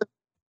 Because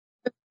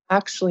it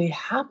actually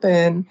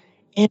happen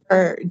in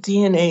our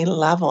DNA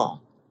level,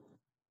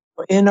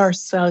 in our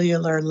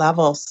cellular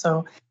level.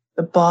 So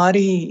the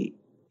body,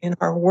 in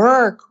our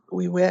work,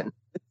 we went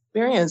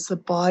experience, the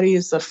body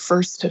is the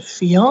first to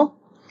feel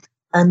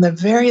and the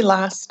very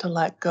last to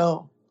let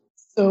go.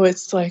 So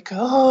it's like,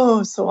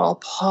 so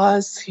I'll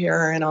pause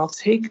here and I'll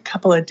take a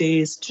couple of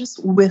days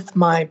just with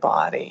my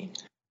body,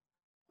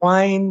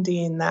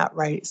 winding that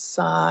right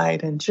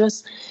side and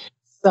just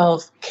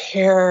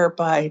self-care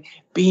by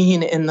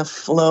being in the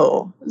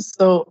flow.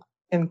 So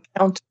and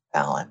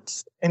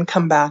counterbalance and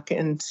come back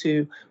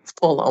into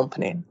full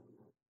opening.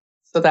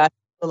 So that's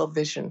a little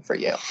vision for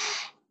you.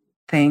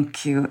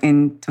 Thank you.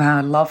 And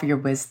I love your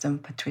wisdom,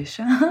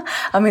 Patricia.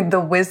 I mean, the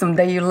wisdom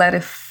that you let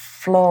it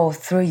flow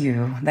through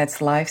you.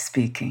 That's life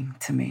speaking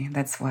to me.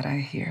 That's what I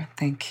hear.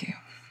 Thank you.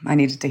 I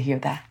needed to hear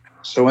that.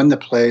 So in the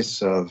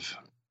place of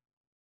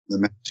the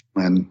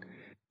masculine,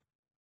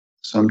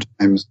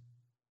 sometimes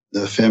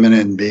the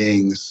feminine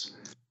beings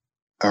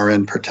are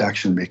in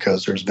protection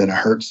because there's been a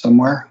hurt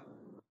somewhere.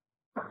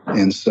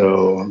 And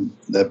so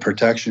the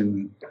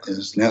protection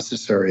is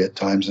necessary at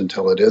times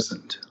until it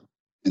isn't.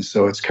 And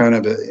so it's kind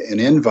of an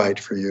invite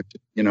for you.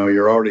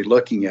 You're already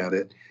looking at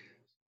it.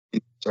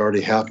 It's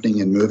already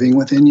happening and moving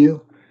within you.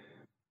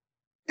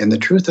 And the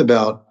truth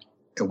about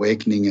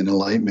awakening and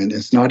enlightenment,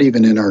 it's not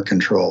even in our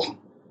control.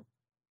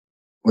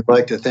 We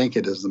like to think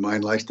it is. The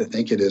mind likes to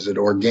think it is. It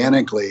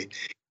organically,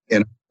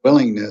 in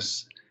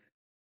willingness,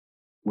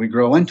 we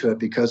grow into it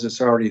because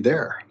it's already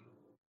there.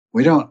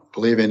 We don't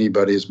believe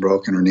anybody's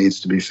broken or needs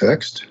to be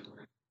fixed.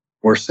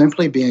 We're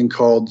simply being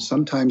called.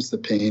 Sometimes the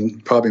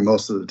pain, probably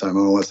most of the time,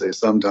 I don't want to say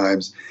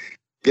sometimes,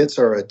 gets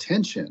our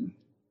attention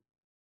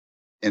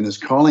and is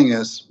calling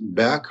us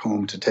back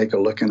home to take a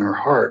look in our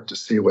heart to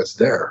see what's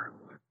there.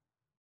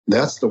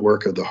 That's the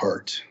work of the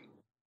heart.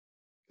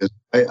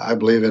 I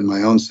believe in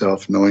my own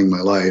self, knowing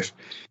my life.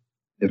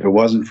 If it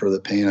wasn't for the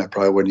pain, I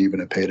probably wouldn't even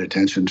have paid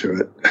attention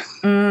to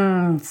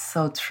it.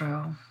 So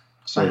true.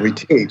 So we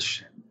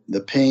teach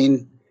the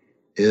pain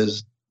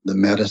is the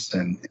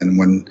medicine. And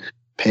when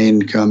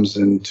pain comes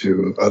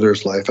into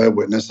others' life, I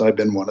witness, I've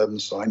been one of them,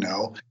 so I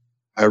know.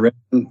 I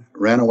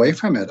ran away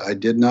from it. I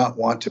did not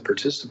want to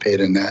participate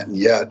in that. And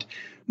yet,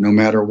 no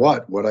matter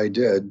what I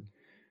did,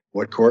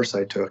 what course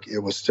I took, it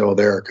was still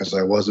there because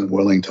I wasn't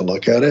willing to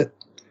look at it.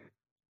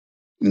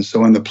 And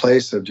so in the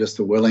place of just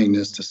the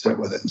willingness to sit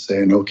with it and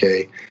saying,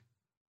 okay,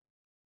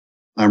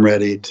 I'm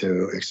ready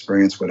to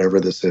experience whatever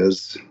this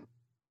is.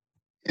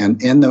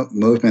 And in the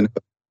movement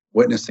of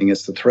witnessing,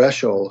 it's the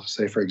threshold.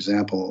 Say, for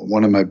example,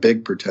 one of my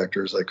big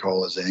protectors I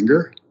call is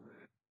anger.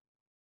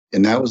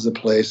 And that was the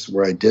place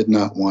where I did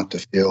not want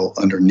to feel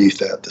underneath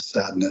that the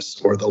sadness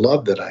or the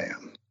love that I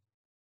am.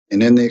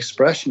 And in the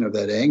expression of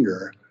that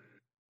anger,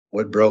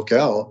 what broke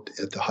out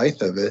at the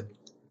height of it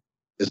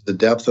is the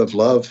depth of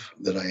love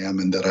that I am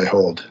and that I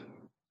hold.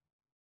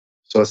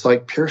 So it's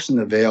like piercing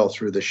the veil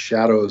through the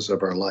shadows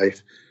of our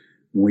life.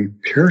 When we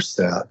pierce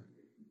that,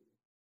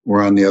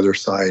 we're on the other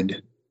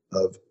side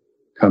of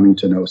coming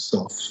to know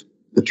self,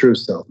 the true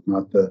self,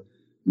 not the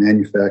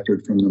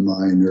manufactured from the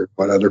mind or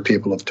what other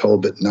people have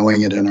told, but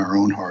knowing it in our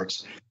own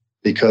hearts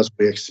because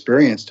we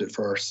experienced it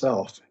for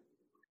ourselves.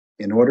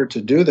 In order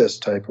to do this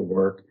type of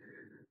work,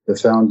 the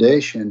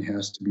foundation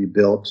has to be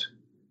built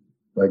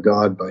by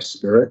God, by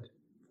Spirit.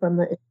 From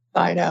the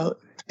inside out.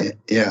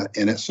 Yeah,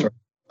 and it starts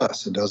with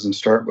us. It doesn't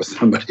start with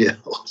somebody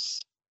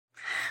else.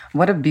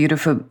 What a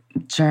beautiful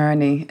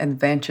journey,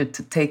 adventure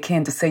to take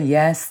in, to say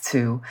yes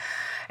to.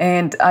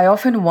 And I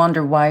often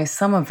wonder why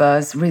some of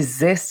us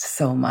resist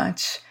so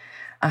much.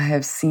 I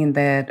have seen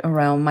that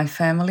around my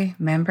family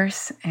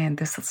members, and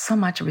there's so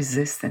much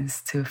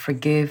resistance to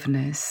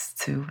forgiveness,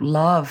 to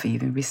love,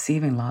 even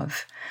receiving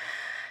love.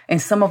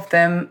 And some of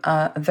them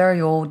are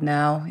very old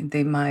now.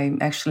 They might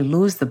actually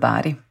lose the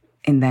body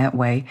in that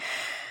way.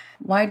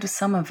 Why do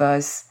some of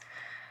us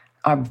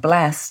are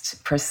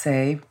blessed, per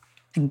se,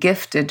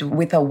 gifted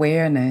with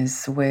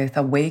awareness, with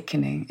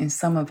awakening, and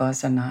some of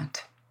us are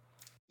not?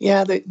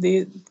 Yeah,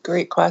 the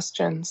great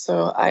question.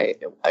 So I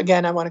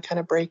want to kind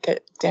of break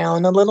it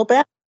down a little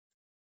bit.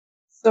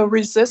 So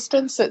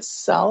resistance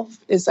itself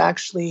is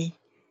actually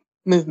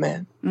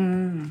movement.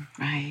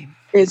 Right.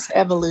 It's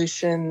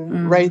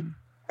evolution, right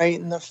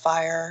in the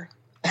fire.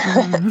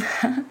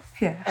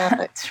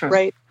 Yeah, true.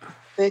 Right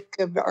thick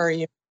of our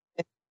humanity.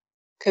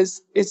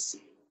 Because it's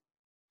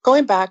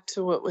going back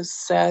to what was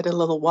said a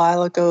little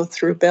while ago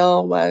through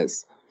Bill,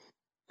 was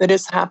that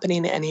it's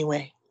happening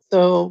anyway.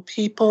 So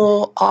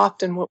people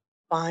often, what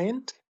we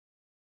find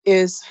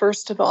is,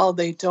 first of all,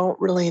 they don't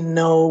really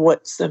know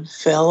what's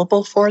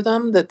available for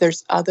them, that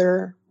there's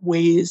other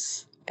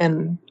ways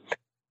and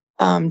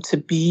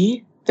to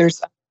be.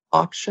 There's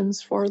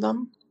options for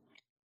them.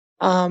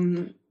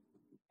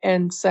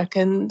 And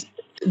second,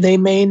 they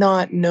may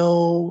not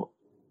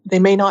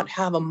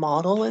have a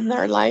model in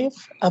their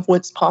life of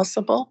what's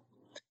possible.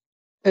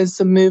 Because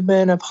the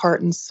movement of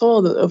heart and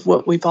soul, of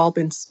what we've all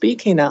been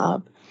speaking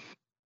of,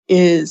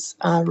 is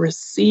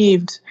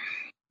received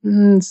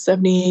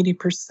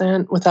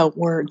 70-80% without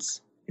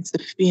words. It's a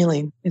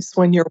feeling. It's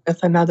when you're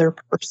with another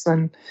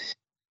person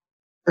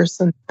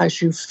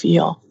as you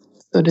feel.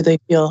 So do they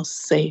feel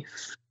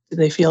safe? Do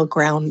they feel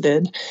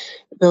grounded?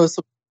 Those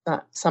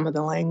are some of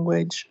the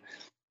language.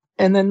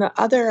 And then the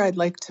other I'd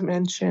like to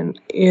mention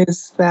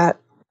is that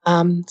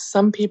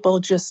some people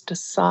just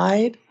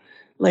decide,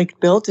 like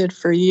Bill did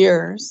for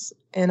years,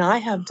 and I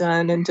have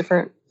done in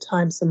different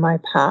times in my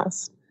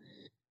past,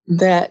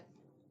 that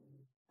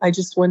I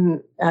just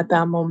wouldn't at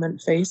that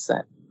moment face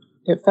it.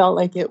 It felt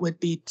like it would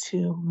be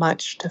too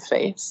much to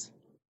face.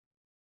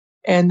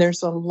 And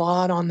there's a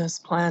lot on this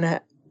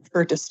planet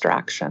for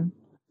distraction.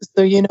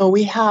 So,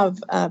 we have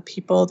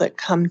people that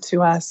come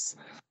to us.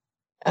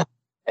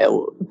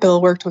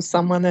 Bill worked with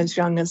someone as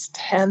young as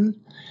 10.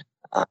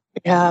 We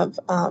have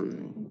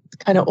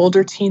kind of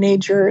older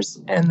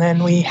teenagers. And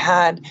then we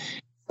had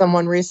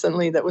someone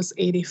recently that was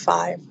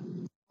 85.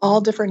 All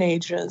different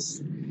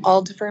ages,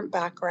 all different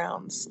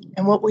backgrounds.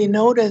 And what we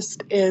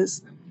noticed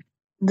is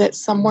that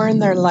somewhere in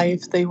their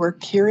life they were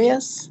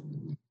curious.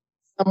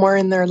 Somewhere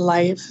in their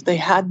life they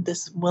had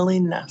this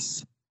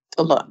willingness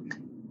to look.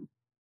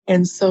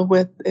 And so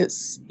with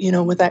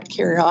that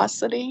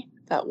curiosity,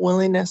 that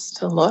willingness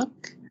to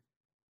look,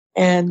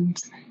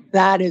 and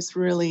that is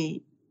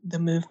really the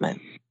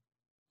movement.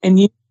 And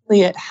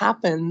usually it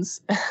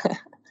happens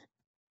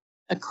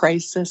a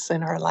crisis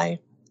in our life.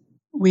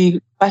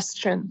 We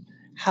question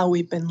how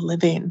we've been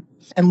living,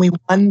 and we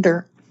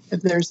wonder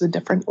if there's a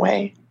different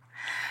way.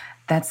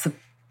 That's a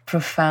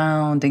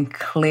profound and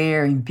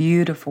clear and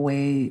beautiful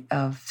way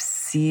of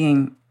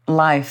seeing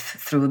life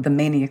through the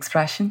many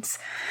expressions,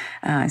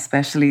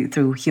 especially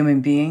through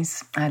human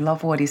beings. I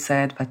love what you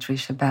said,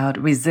 Patricia,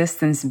 about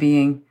resistance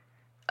being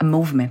a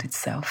movement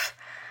itself.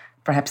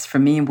 Perhaps for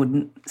me, it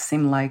wouldn't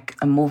seem like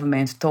a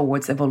movement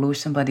towards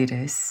evolution, but it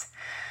is.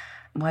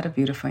 What a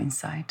beautiful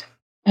insight.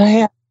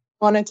 I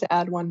wanted to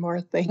add one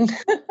more thing.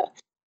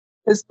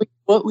 Because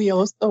what we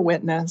also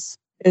witness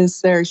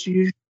is there's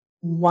usually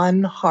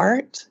one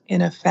heart in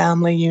a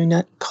family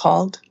unit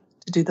called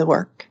to do the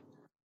work.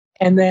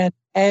 And then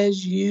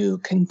as you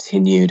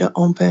continue to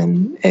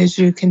open, as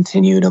you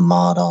continue to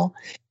model,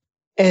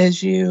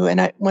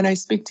 when I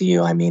speak to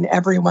you, I mean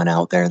everyone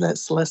out there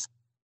that's listening,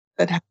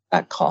 that has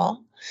that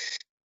call,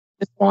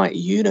 I just want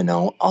you to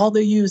know, all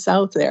the yous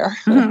out there,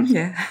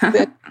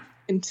 that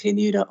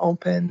continue to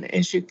open,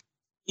 as you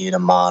continue to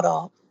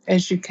model,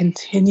 as you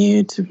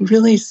continue to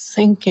really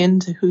sink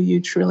into who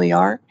you truly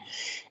are.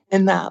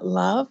 And that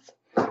love,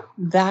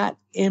 that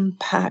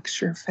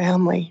impacts your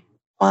family.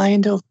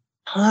 Find over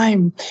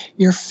time,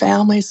 your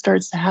family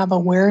starts to have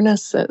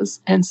awarenesses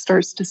and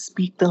starts to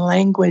speak the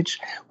language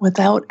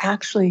without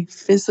actually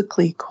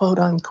physically, quote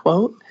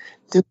unquote,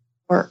 doing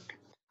work.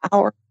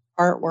 Our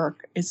artwork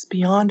is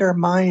beyond our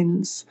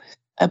mind's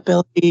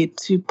ability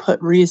to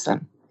put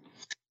reason.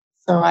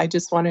 So I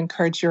just want to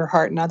encourage your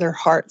heart and other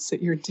hearts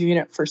that you're doing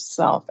it for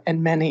self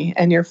and many,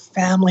 and your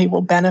family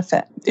will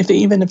benefit.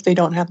 Even if they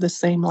don't have the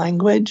same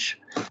language,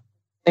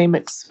 same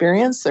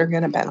experience, they're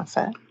going to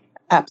benefit.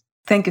 Absolutely.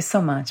 Thank you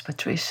so much,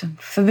 Patricia,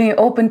 for being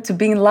open to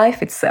being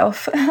life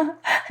itself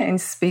and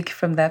speak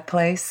from that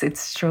place.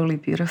 It's truly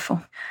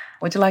beautiful.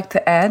 Would you like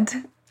to add,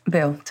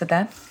 Bill, to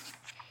that?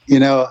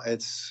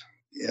 It's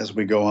as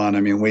we go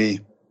on, we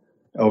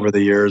over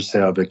the years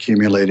have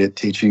accumulated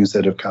teachings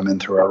that have come in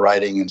through our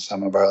writing and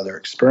some of our other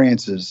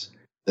experiences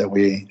that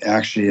we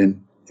actually,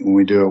 when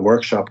we do a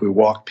workshop, we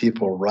walk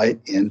people right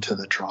into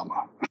the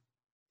trauma.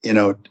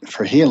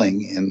 for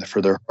healing and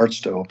for their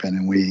hearts to open.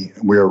 And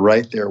we're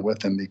right there with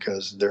them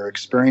because they're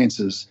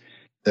experiences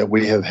that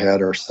we have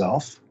had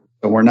ourselves.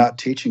 But we're not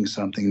teaching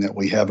something that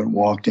we haven't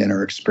walked in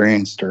or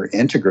experienced or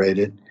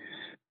integrated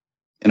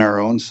in our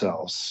own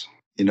selves.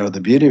 The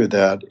beauty of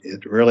that,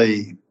 it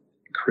really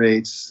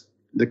creates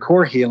the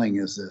core healing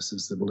is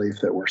the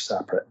belief that we're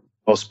separate.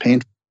 Most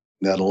painful,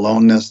 that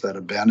aloneness, that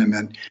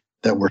abandonment,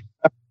 that we're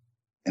separate.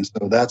 And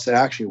so that's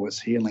actually what's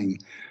healing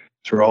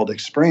through all the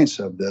experience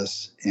of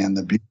this. And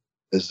the beauty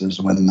is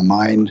when the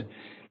mind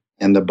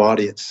and the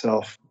body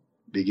itself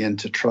begin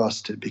to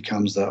trust, it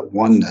becomes that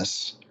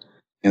oneness.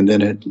 And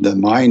then the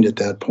mind at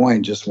that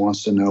point just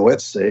wants to know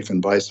it's safe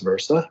and vice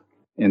versa.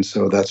 And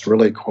so that's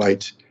really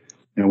quite,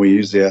 we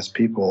usually ask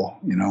people,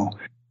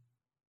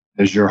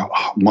 does your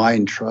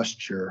mind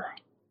trust your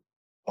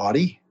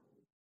body?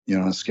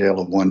 On a scale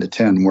of 1 to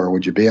 10, where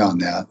would you be on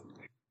that?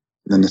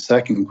 And then the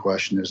second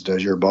question is,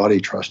 does your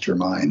body trust your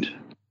mind?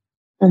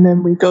 And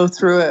then we go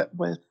through it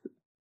with,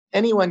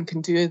 anyone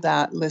can do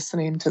that,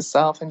 listening to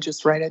self and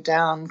just write it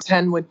down.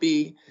 10 would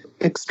be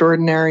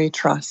extraordinary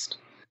trust.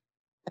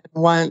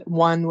 And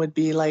one would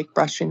be like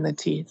brushing the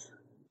teeth,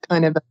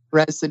 kind of a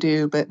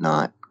residue, but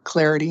not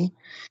clarity.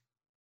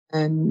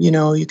 And,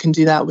 you can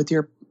do that with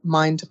your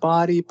mind to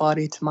body,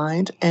 body to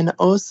mind. And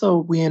also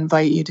we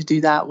invite you to do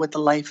that with the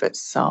life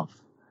itself.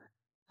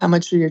 How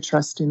much are you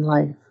trusting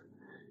life?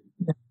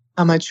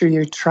 How much are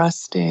you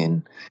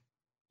trusting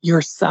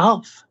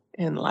yourself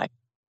in life?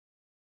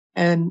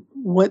 And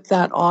what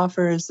that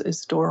offers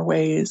is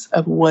doorways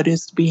of what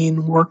is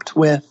being worked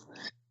with,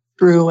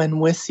 through and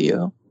with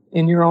you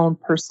in your own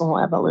personal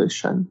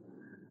evolution.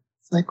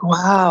 It's like,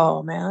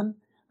 wow, man,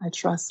 I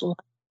trust life,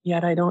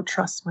 yet I don't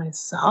trust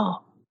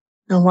myself.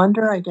 No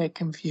wonder I get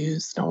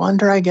confused. No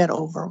wonder I get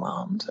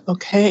overwhelmed.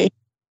 Okay,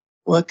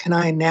 what can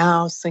I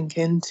now sink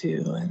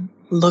into and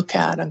look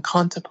at and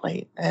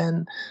contemplate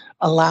and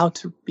allow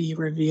to be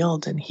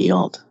revealed and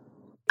healed?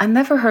 I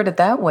never heard it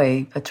that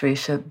way,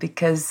 Patricia,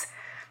 because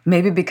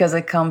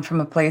I come from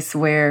a place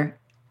where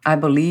I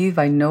believe,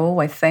 I know,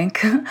 I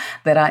think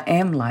that I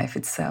am life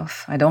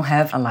itself. I don't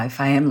have a life,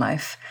 I am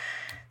life.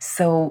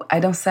 So I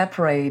don't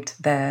separate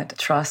that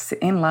trust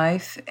in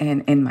life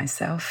and in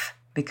myself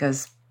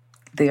because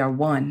they are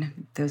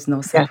one. There's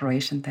no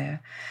separation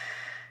there.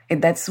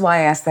 And that's why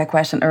I asked that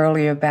question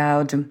earlier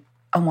about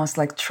almost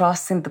like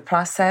trusting the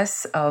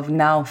process of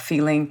now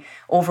feeling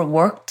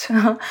overworked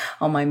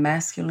on my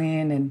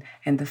masculine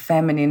and the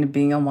feminine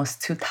being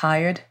almost too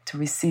tired to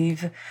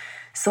receive.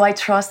 So I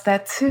trust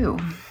that too.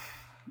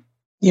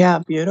 Yeah,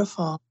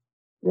 beautiful.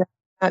 Yeah,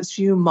 that's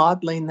you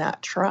modeling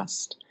that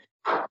trust.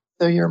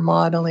 So you're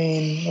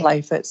modeling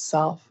life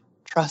itself,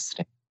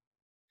 trusting.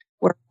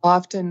 Where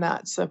often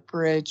that's a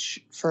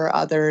bridge for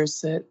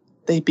others that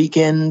they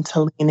begin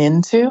to lean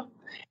into,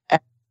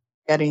 and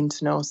getting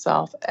to know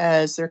self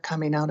as they're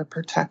coming out of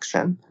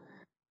protection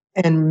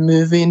and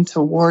moving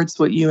towards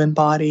what you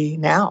embody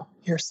now,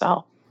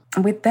 yourself.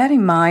 With that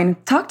in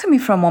mind, talk to me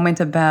for a moment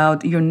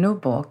about your new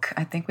book.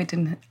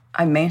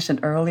 I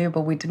mentioned earlier,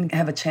 but we didn't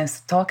have a chance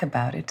to talk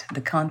about it,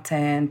 the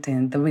content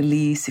and the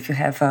release, if you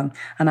have an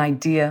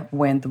idea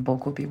when the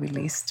book will be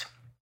released.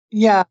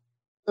 Yeah,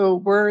 so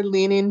we're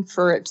leaning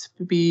for it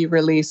to be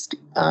released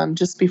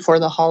just before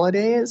the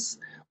holidays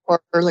or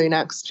early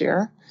next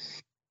year.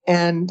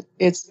 And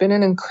it's been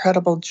an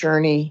incredible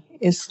journey.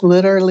 It's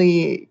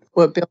literally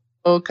what Bill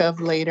spoke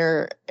of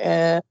later,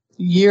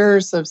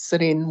 years of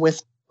sitting with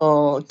people,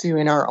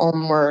 doing our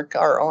own work,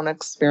 our own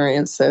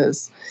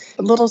experiences,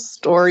 little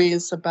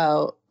stories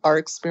about our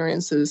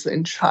experiences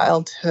in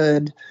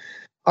childhood,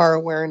 our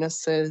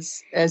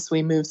awarenesses as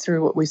we move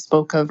through what we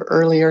spoke of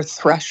earlier,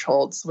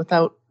 thresholds,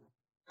 without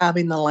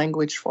having the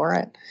language for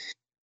it.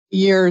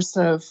 Years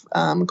of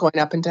going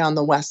up and down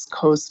the West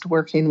Coast,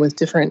 working with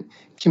different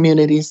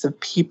communities of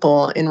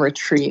people in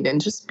retreat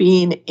and just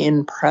being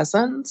in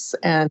presence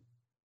and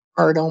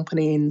heart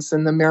openings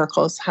and the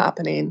miracles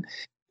happening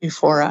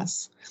before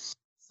us.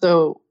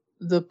 So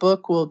the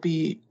book will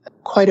be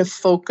quite a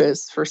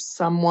focus for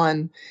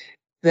someone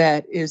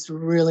that is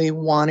really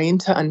wanting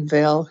to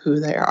unveil who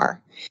they are.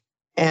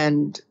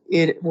 And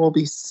it will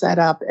be set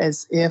up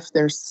as if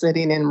they're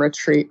sitting in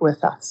retreat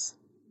with us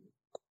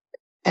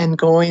and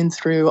going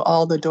through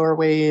all the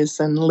doorways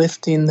and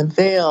lifting the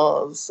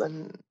veils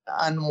and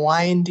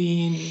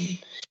unwinding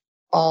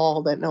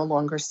all that no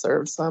longer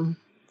serves them.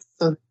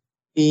 So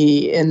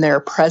be in their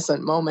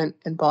present moment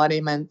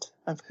embodiment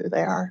of who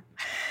they are.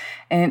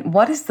 And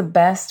what is the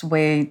best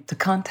way to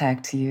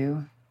contact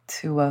you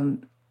to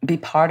be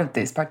part of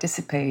this,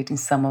 participate in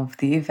some of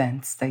the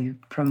events that you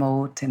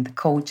promote and the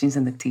coachings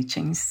and the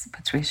teachings,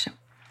 Patricia?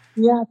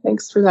 Yeah,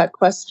 thanks for that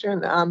question.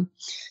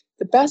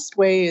 The best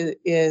way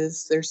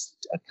is there's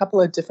a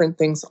couple of different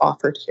things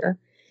offered here.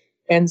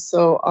 And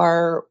so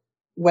our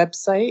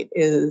website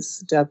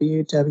is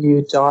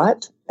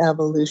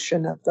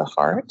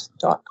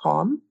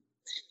www.evolutionoftheheart.com.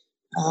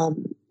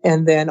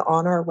 And then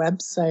on our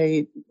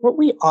website, what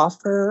we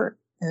offer,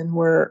 and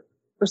we're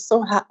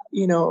so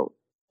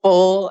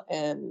full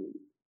and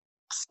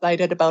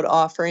excited about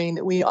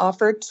offering. We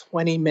offer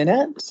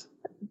 20-minute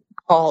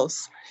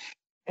calls.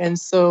 And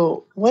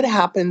so what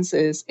happens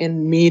is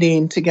in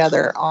meeting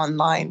together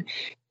online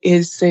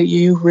is that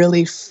you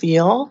really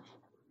feel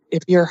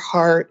if your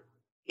heart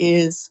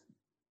is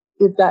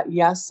that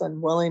yes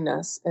and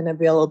willingness and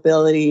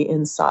availability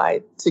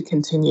inside to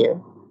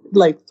continue,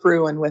 like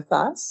through and with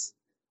us,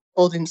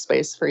 holding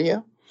space for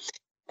you.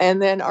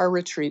 And then our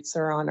retreats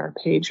are on our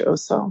page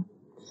also.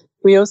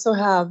 We also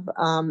have,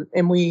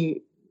 and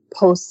we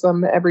post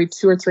them every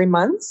 2 or 3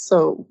 months.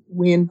 So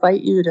we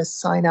invite you to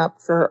sign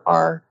up for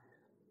our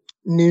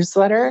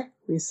newsletter.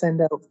 We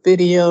send out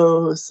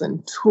videos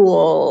and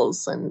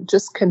tools and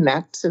just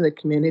connect to the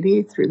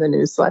community through the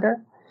newsletter.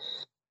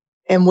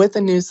 And with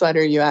the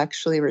newsletter, you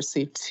actually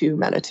receive 2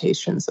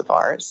 meditations of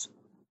ours.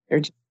 They're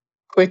just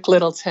quick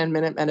little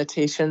 10-minute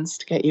meditations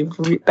to get you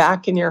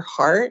back in your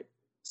heart,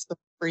 so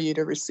for you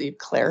to receive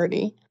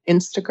clarity.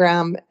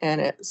 Instagram,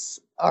 and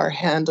our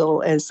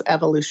handle is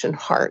Evolution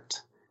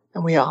Heart,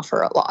 and we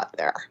offer a lot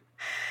there.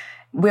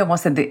 We're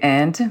almost at the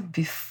end.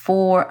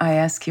 Before I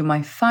ask you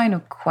my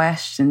final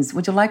questions,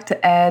 would you like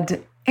to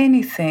add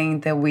anything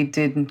that we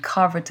didn't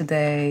cover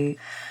today?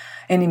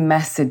 Any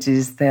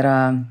messages that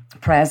are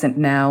present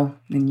now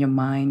in your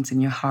minds,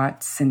 in your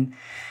hearts? And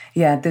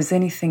yeah, there's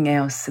anything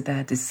else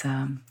that is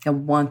I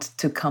want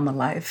to come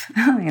alive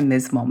in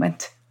this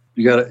moment?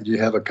 You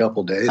have a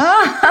couple days.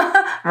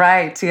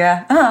 Right,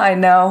 yeah. I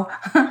know.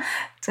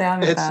 Tell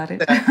me about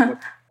it.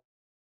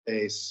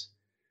 Pace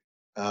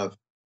of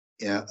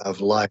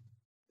life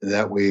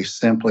that we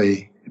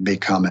simply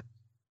become it.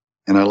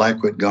 And I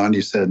like what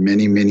Gandhi said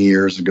many, many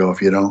years ago.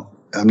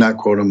 I'm not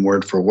quoting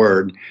word for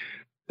word,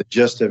 the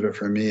gist of it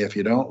for me, if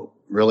you don't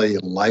really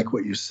like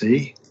what you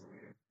see,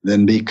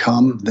 then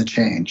become the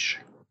change.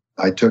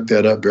 I took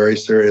that up very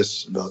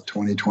serious about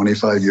 20,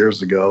 25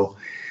 years ago.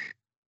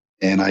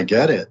 And I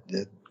get it.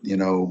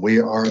 We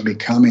are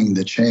becoming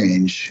the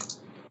change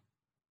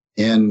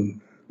in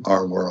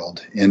our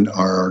world, in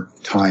our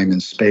time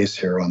and space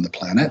here on the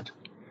planet.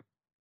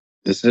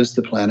 This is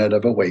the planet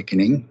of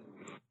awakening.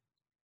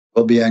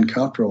 It'll be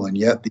uncomfortable, and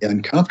yet the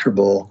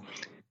uncomfortable,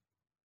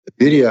 the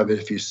beauty of it,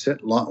 if you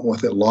sit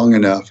with it long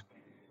enough,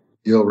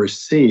 you'll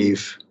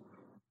receive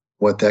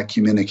what that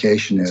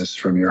communication is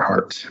from your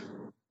heart.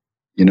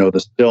 The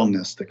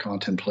stillness, the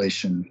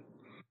contemplation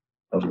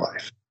of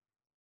life.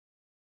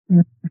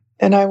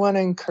 And I want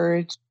to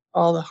encourage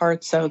all the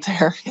hearts out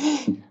there,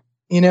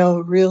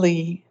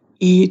 really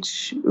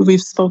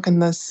we've spoken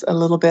this a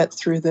little bit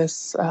through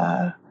this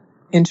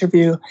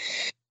interview.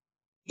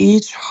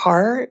 Each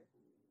heart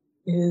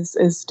is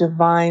as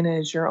divine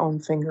as your own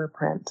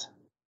fingerprint.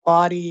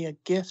 Body, a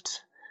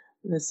gift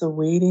that's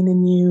awaiting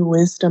in you,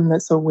 wisdom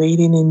that's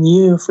awaiting in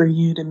you for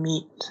you to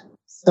meet.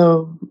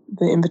 So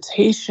the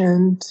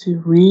invitation to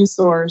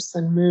resource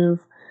and move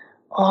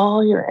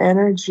all your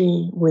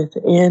energy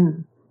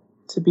within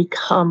to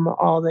become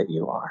all that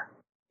you are.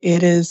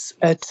 It is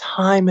a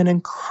time, an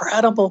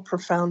incredible,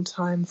 profound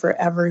time for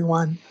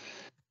everyone.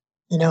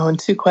 And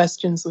 2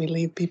 questions we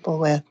leave people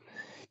with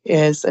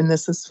is, and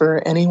this is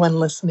for anyone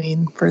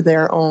listening for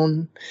their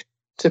own,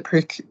 to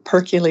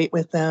percolate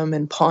with them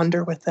and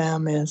ponder with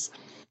them, is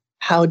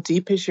how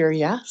deep is your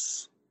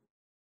yes?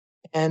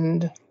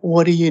 And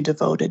what are you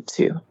devoted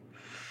to?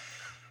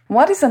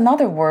 What is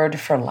another word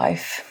for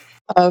life?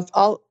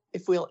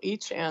 If we'll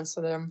each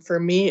answer them, for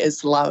me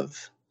is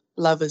love.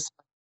 Love is,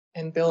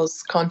 and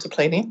Bill's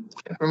contemplating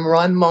from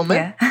one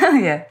moment.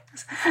 Yeah.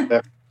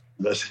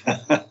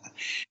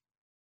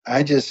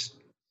 I just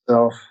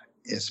felt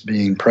it's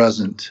being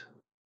present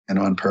and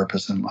on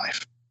purpose in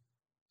life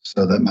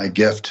so that my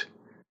gift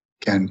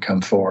can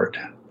come forward.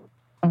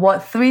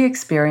 What 3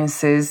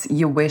 experiences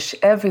you wish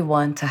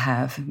everyone to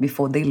have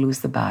before they lose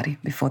the body,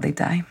 before they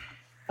die?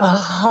 You're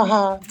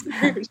so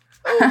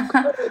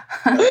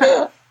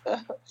good.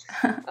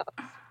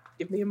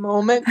 Give me a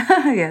moment.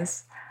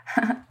 Yes.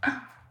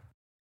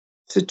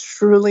 To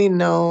truly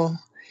know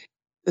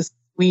the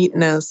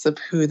sweetness of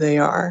who they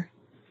are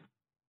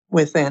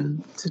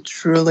within, to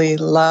truly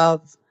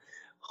love,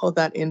 hold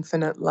that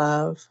infinite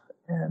love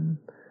and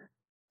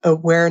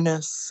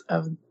awareness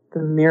of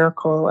the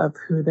miracle of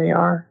who they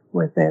are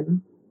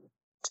within,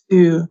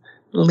 to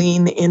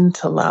lean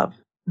into love,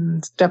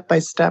 step by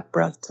step,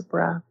 breath to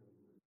breath,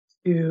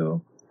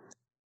 to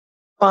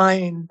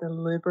find the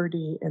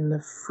liberty and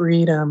the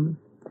freedom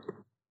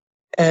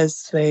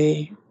as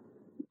they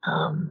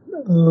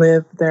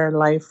live their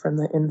life from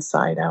the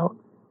inside out,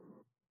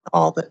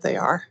 all that they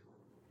are.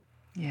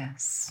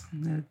 Yes,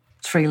 a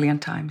trillion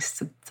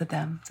times to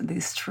them, to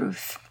this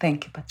truth.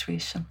 Thank you,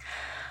 Patricia.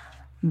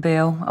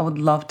 Bill, I would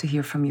love to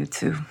hear from you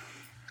too.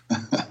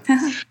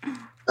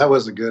 That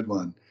was a good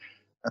one.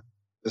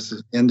 This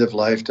is end of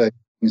life type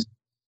things.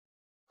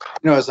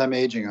 As I'm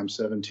aging, I'm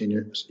 17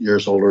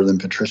 years older than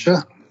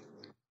Patricia,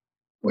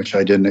 which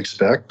I didn't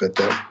expect, but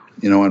that,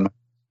 in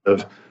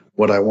of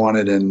what I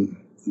wanted in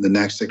the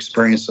next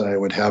experience I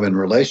would have in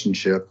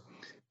relationship,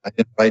 I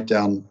didn't write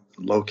down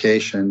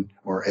location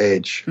or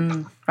age.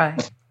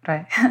 Right.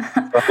 I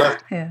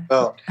left Yeah.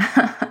 out.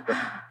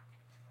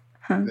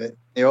 But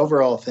the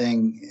overall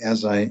thing,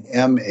 as I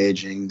am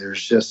aging,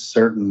 there's just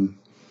certain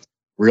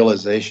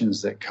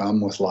realizations that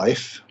come with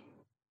life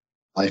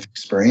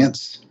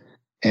experience.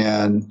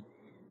 And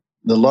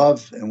the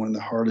love, and when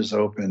the heart is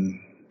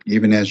open,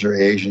 even as you're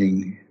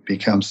aging,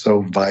 becomes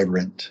so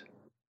vibrant,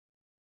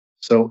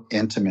 so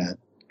intimate.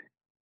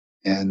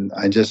 And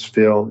I just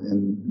feel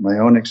in my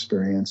own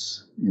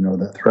experience,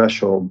 that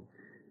threshold,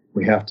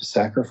 we have to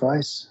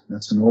sacrifice.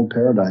 That's an old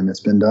paradigm. It's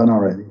been done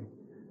already.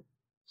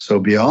 So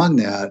beyond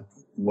that,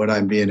 what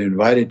I'm being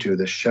invited to,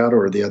 the shadow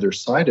or the other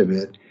side of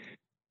it,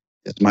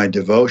 is my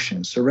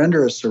devotion.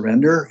 Surrender is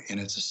surrender, and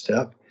it's a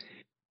step.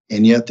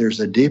 And yet there's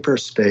a deeper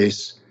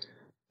space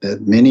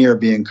that many are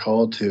being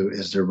called to,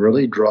 is to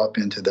really drop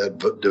into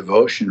that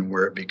devotion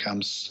where it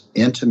becomes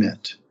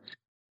intimate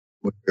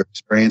with your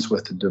experience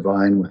with the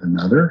divine, with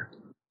another.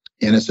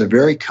 And it's a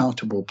very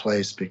comfortable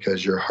place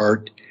because your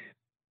heart,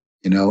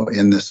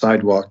 in the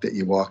sidewalk that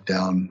you walk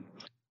down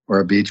or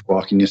a beach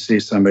walk and you see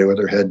somebody with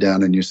their head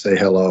down and you say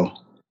hello.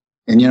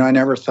 And, I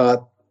never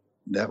thought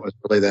that was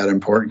really that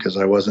important because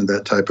I wasn't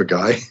that type of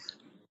guy.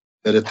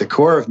 But at the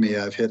core of me,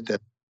 I've hit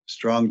that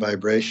strong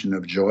vibration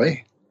of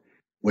joy,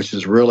 which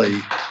is really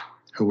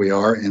who we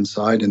are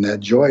inside. And that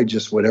joy,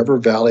 just whatever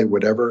valley,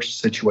 whatever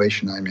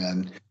situation I'm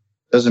in,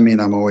 doesn't mean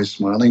I'm always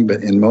smiling,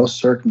 but in most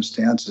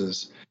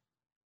circumstances,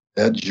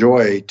 that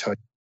joy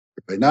touches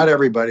everybody. Not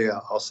everybody,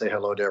 I'll say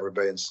hello to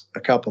everybody. And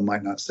a couple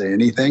might not say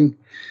anything,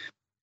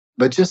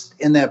 but just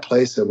in that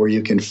place where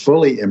you can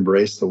fully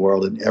embrace the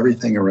world and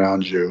everything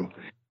around you,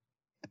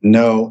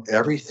 know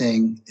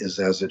everything is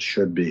as it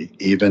should be.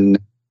 Even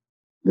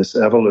this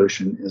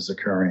evolution is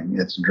occurring.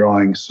 It's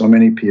drawing so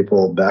many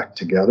people back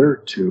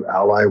together to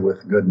ally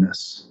with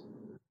goodness.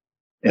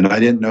 And I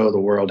didn't know the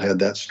world had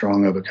that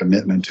strong of a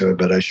commitment to it,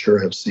 but I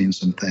sure have seen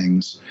some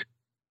things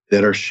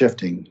that are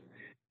shifting.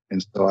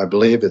 And so I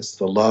believe it's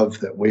the love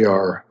that we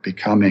are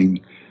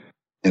becoming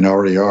and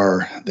already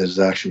are that is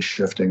actually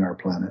shifting our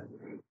planet.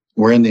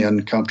 We're in the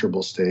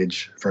uncomfortable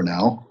stage for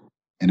now,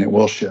 and it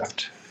will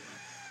shift.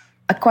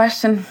 A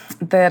question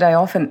that I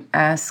often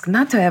ask,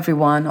 not to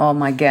everyone, all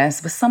my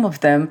guests, but some of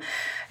them,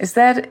 is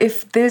that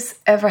if this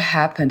ever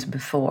happened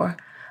before,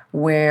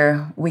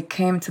 where we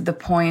came to the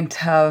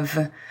point of,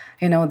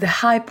 the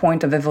high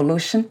point of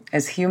evolution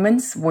as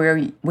humans,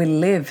 where we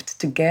lived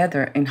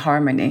together in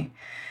harmony,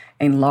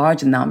 in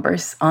large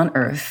numbers on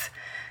Earth.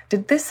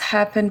 Did this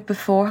happen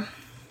before?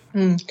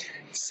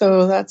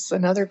 So that's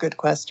another good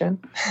question.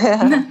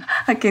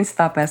 I can't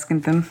stop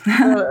asking them.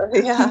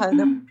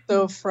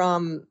 So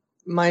from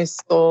my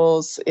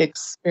soul's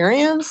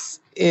experience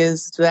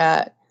is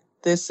that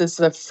this is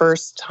the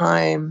first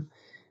time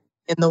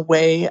in the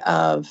way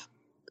of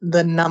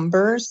the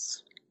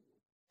numbers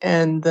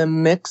and the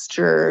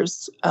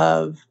mixtures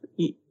of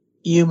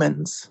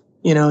humans,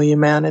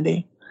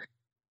 humanity.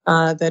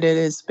 That it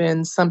has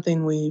been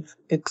something we've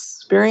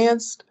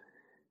experienced,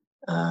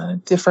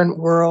 different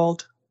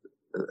world,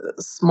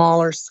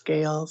 smaller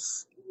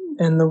scales,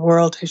 and the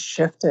world has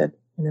shifted,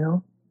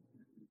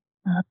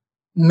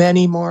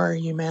 many more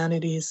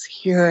humanities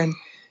here.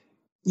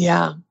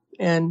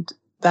 And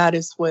that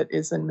is what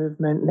is in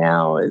movement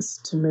now, is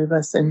to move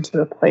us into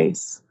a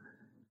place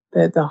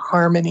that the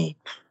harmony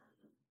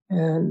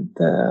and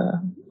the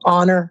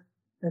honor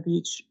of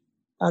each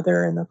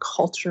other and the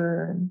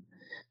culture and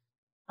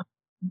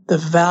the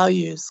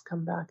values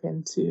come back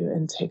into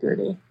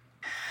integrity.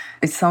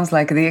 It sounds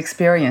like the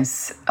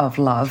experience of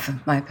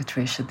love, my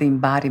Patricia, the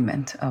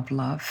embodiment of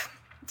love.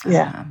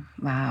 Yeah.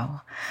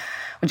 Wow.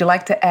 Would you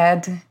like to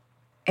add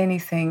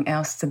anything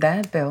else to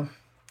that, Bill,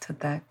 to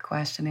that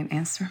question and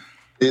answer?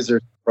 These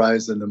are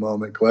surprise in the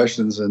moment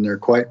questions, and they're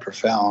quite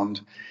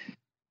profound.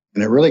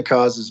 And it really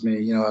causes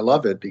me, I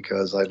love it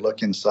because I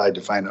look inside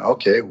to find out,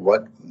 okay,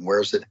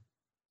 where's it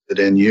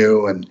in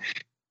you, and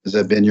has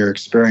that been your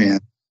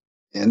experience?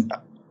 And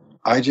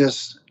I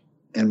just,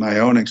 in my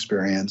own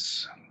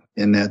experience,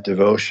 in that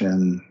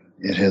devotion,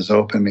 it has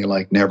opened me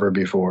like never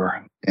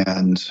before.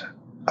 And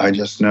I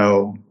just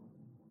know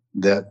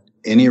that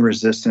any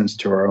resistance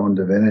to our own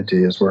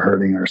divinity is we're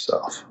hurting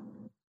ourselves.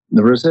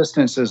 The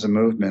resistance is a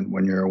movement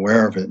when you're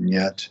aware of it, and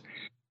yet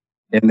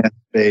in that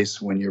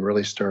space, when you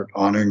really start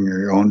honoring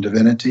your own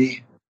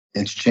divinity,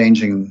 it's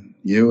changing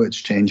you, it's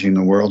changing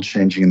the world,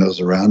 changing those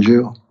around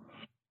you.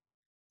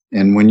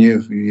 And when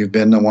you've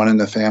been the one in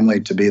the family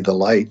to be the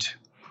light,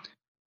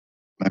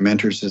 my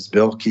mentor says,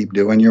 Bill, keep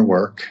doing your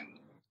work.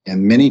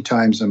 And many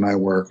times in my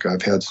work,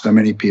 I've had so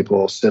many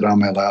people sit on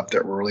my lap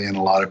that were really in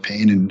a lot of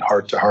pain and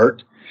heart to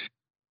heart,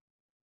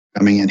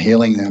 coming and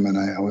healing them. And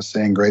I was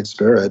saying, Great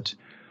Spirit,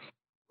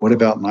 what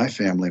about my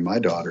family, my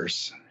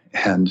daughters?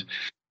 And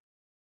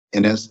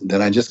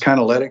then I just kind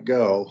of let it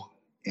go.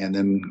 And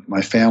then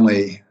my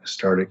family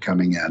started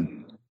coming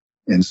in.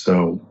 And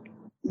so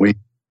we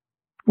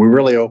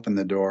really opened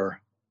the door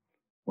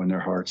when their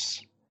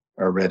hearts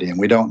are ready. And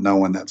we don't know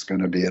when that's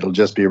going to be. It'll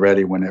just be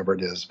ready whenever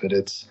it is. But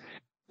it's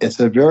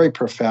a very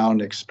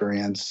profound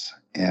experience.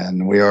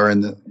 And we are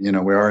in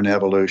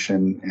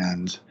evolution.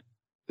 And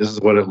this is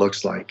what it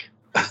looks like.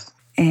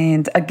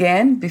 And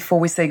again, before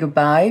we say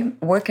goodbye,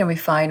 where can we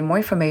find more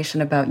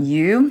information about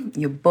you,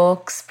 your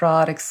books,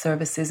 products,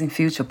 services, and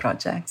future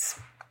projects?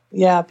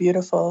 Yeah,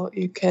 beautiful.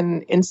 You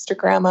can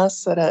Instagram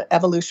us at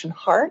Evolution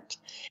Heart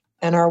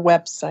and our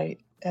website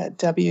at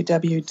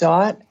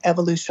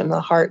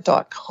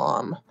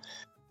www.evolutiontheheart.com.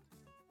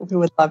 We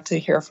would love to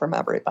hear from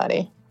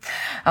everybody.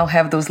 I'll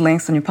have those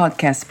links on your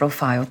podcast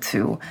profile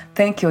too.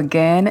 Thank you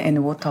again,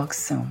 and we'll talk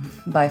soon.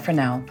 Bye for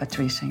now,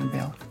 Patricia and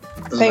Bill.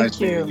 Thank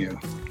you.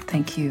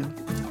 Thank you.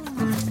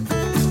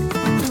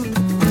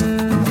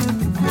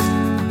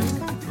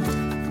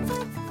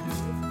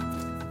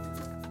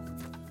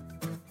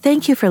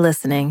 Thank you for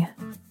listening.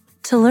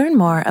 To learn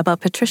more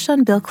about Patricia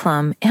and Bill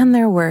Clum and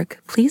their work,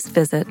 please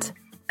visit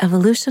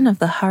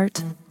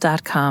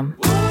evolutionoftheheart.com.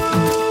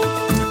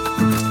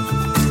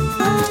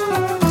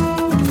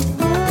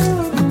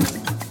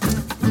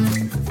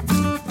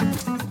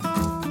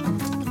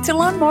 To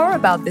learn more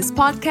about this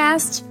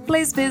podcast,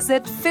 please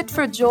visit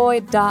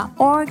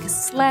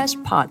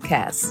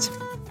fitforjoy.org/podcast.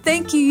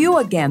 Thank you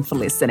again for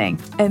listening,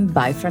 and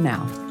bye for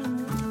now.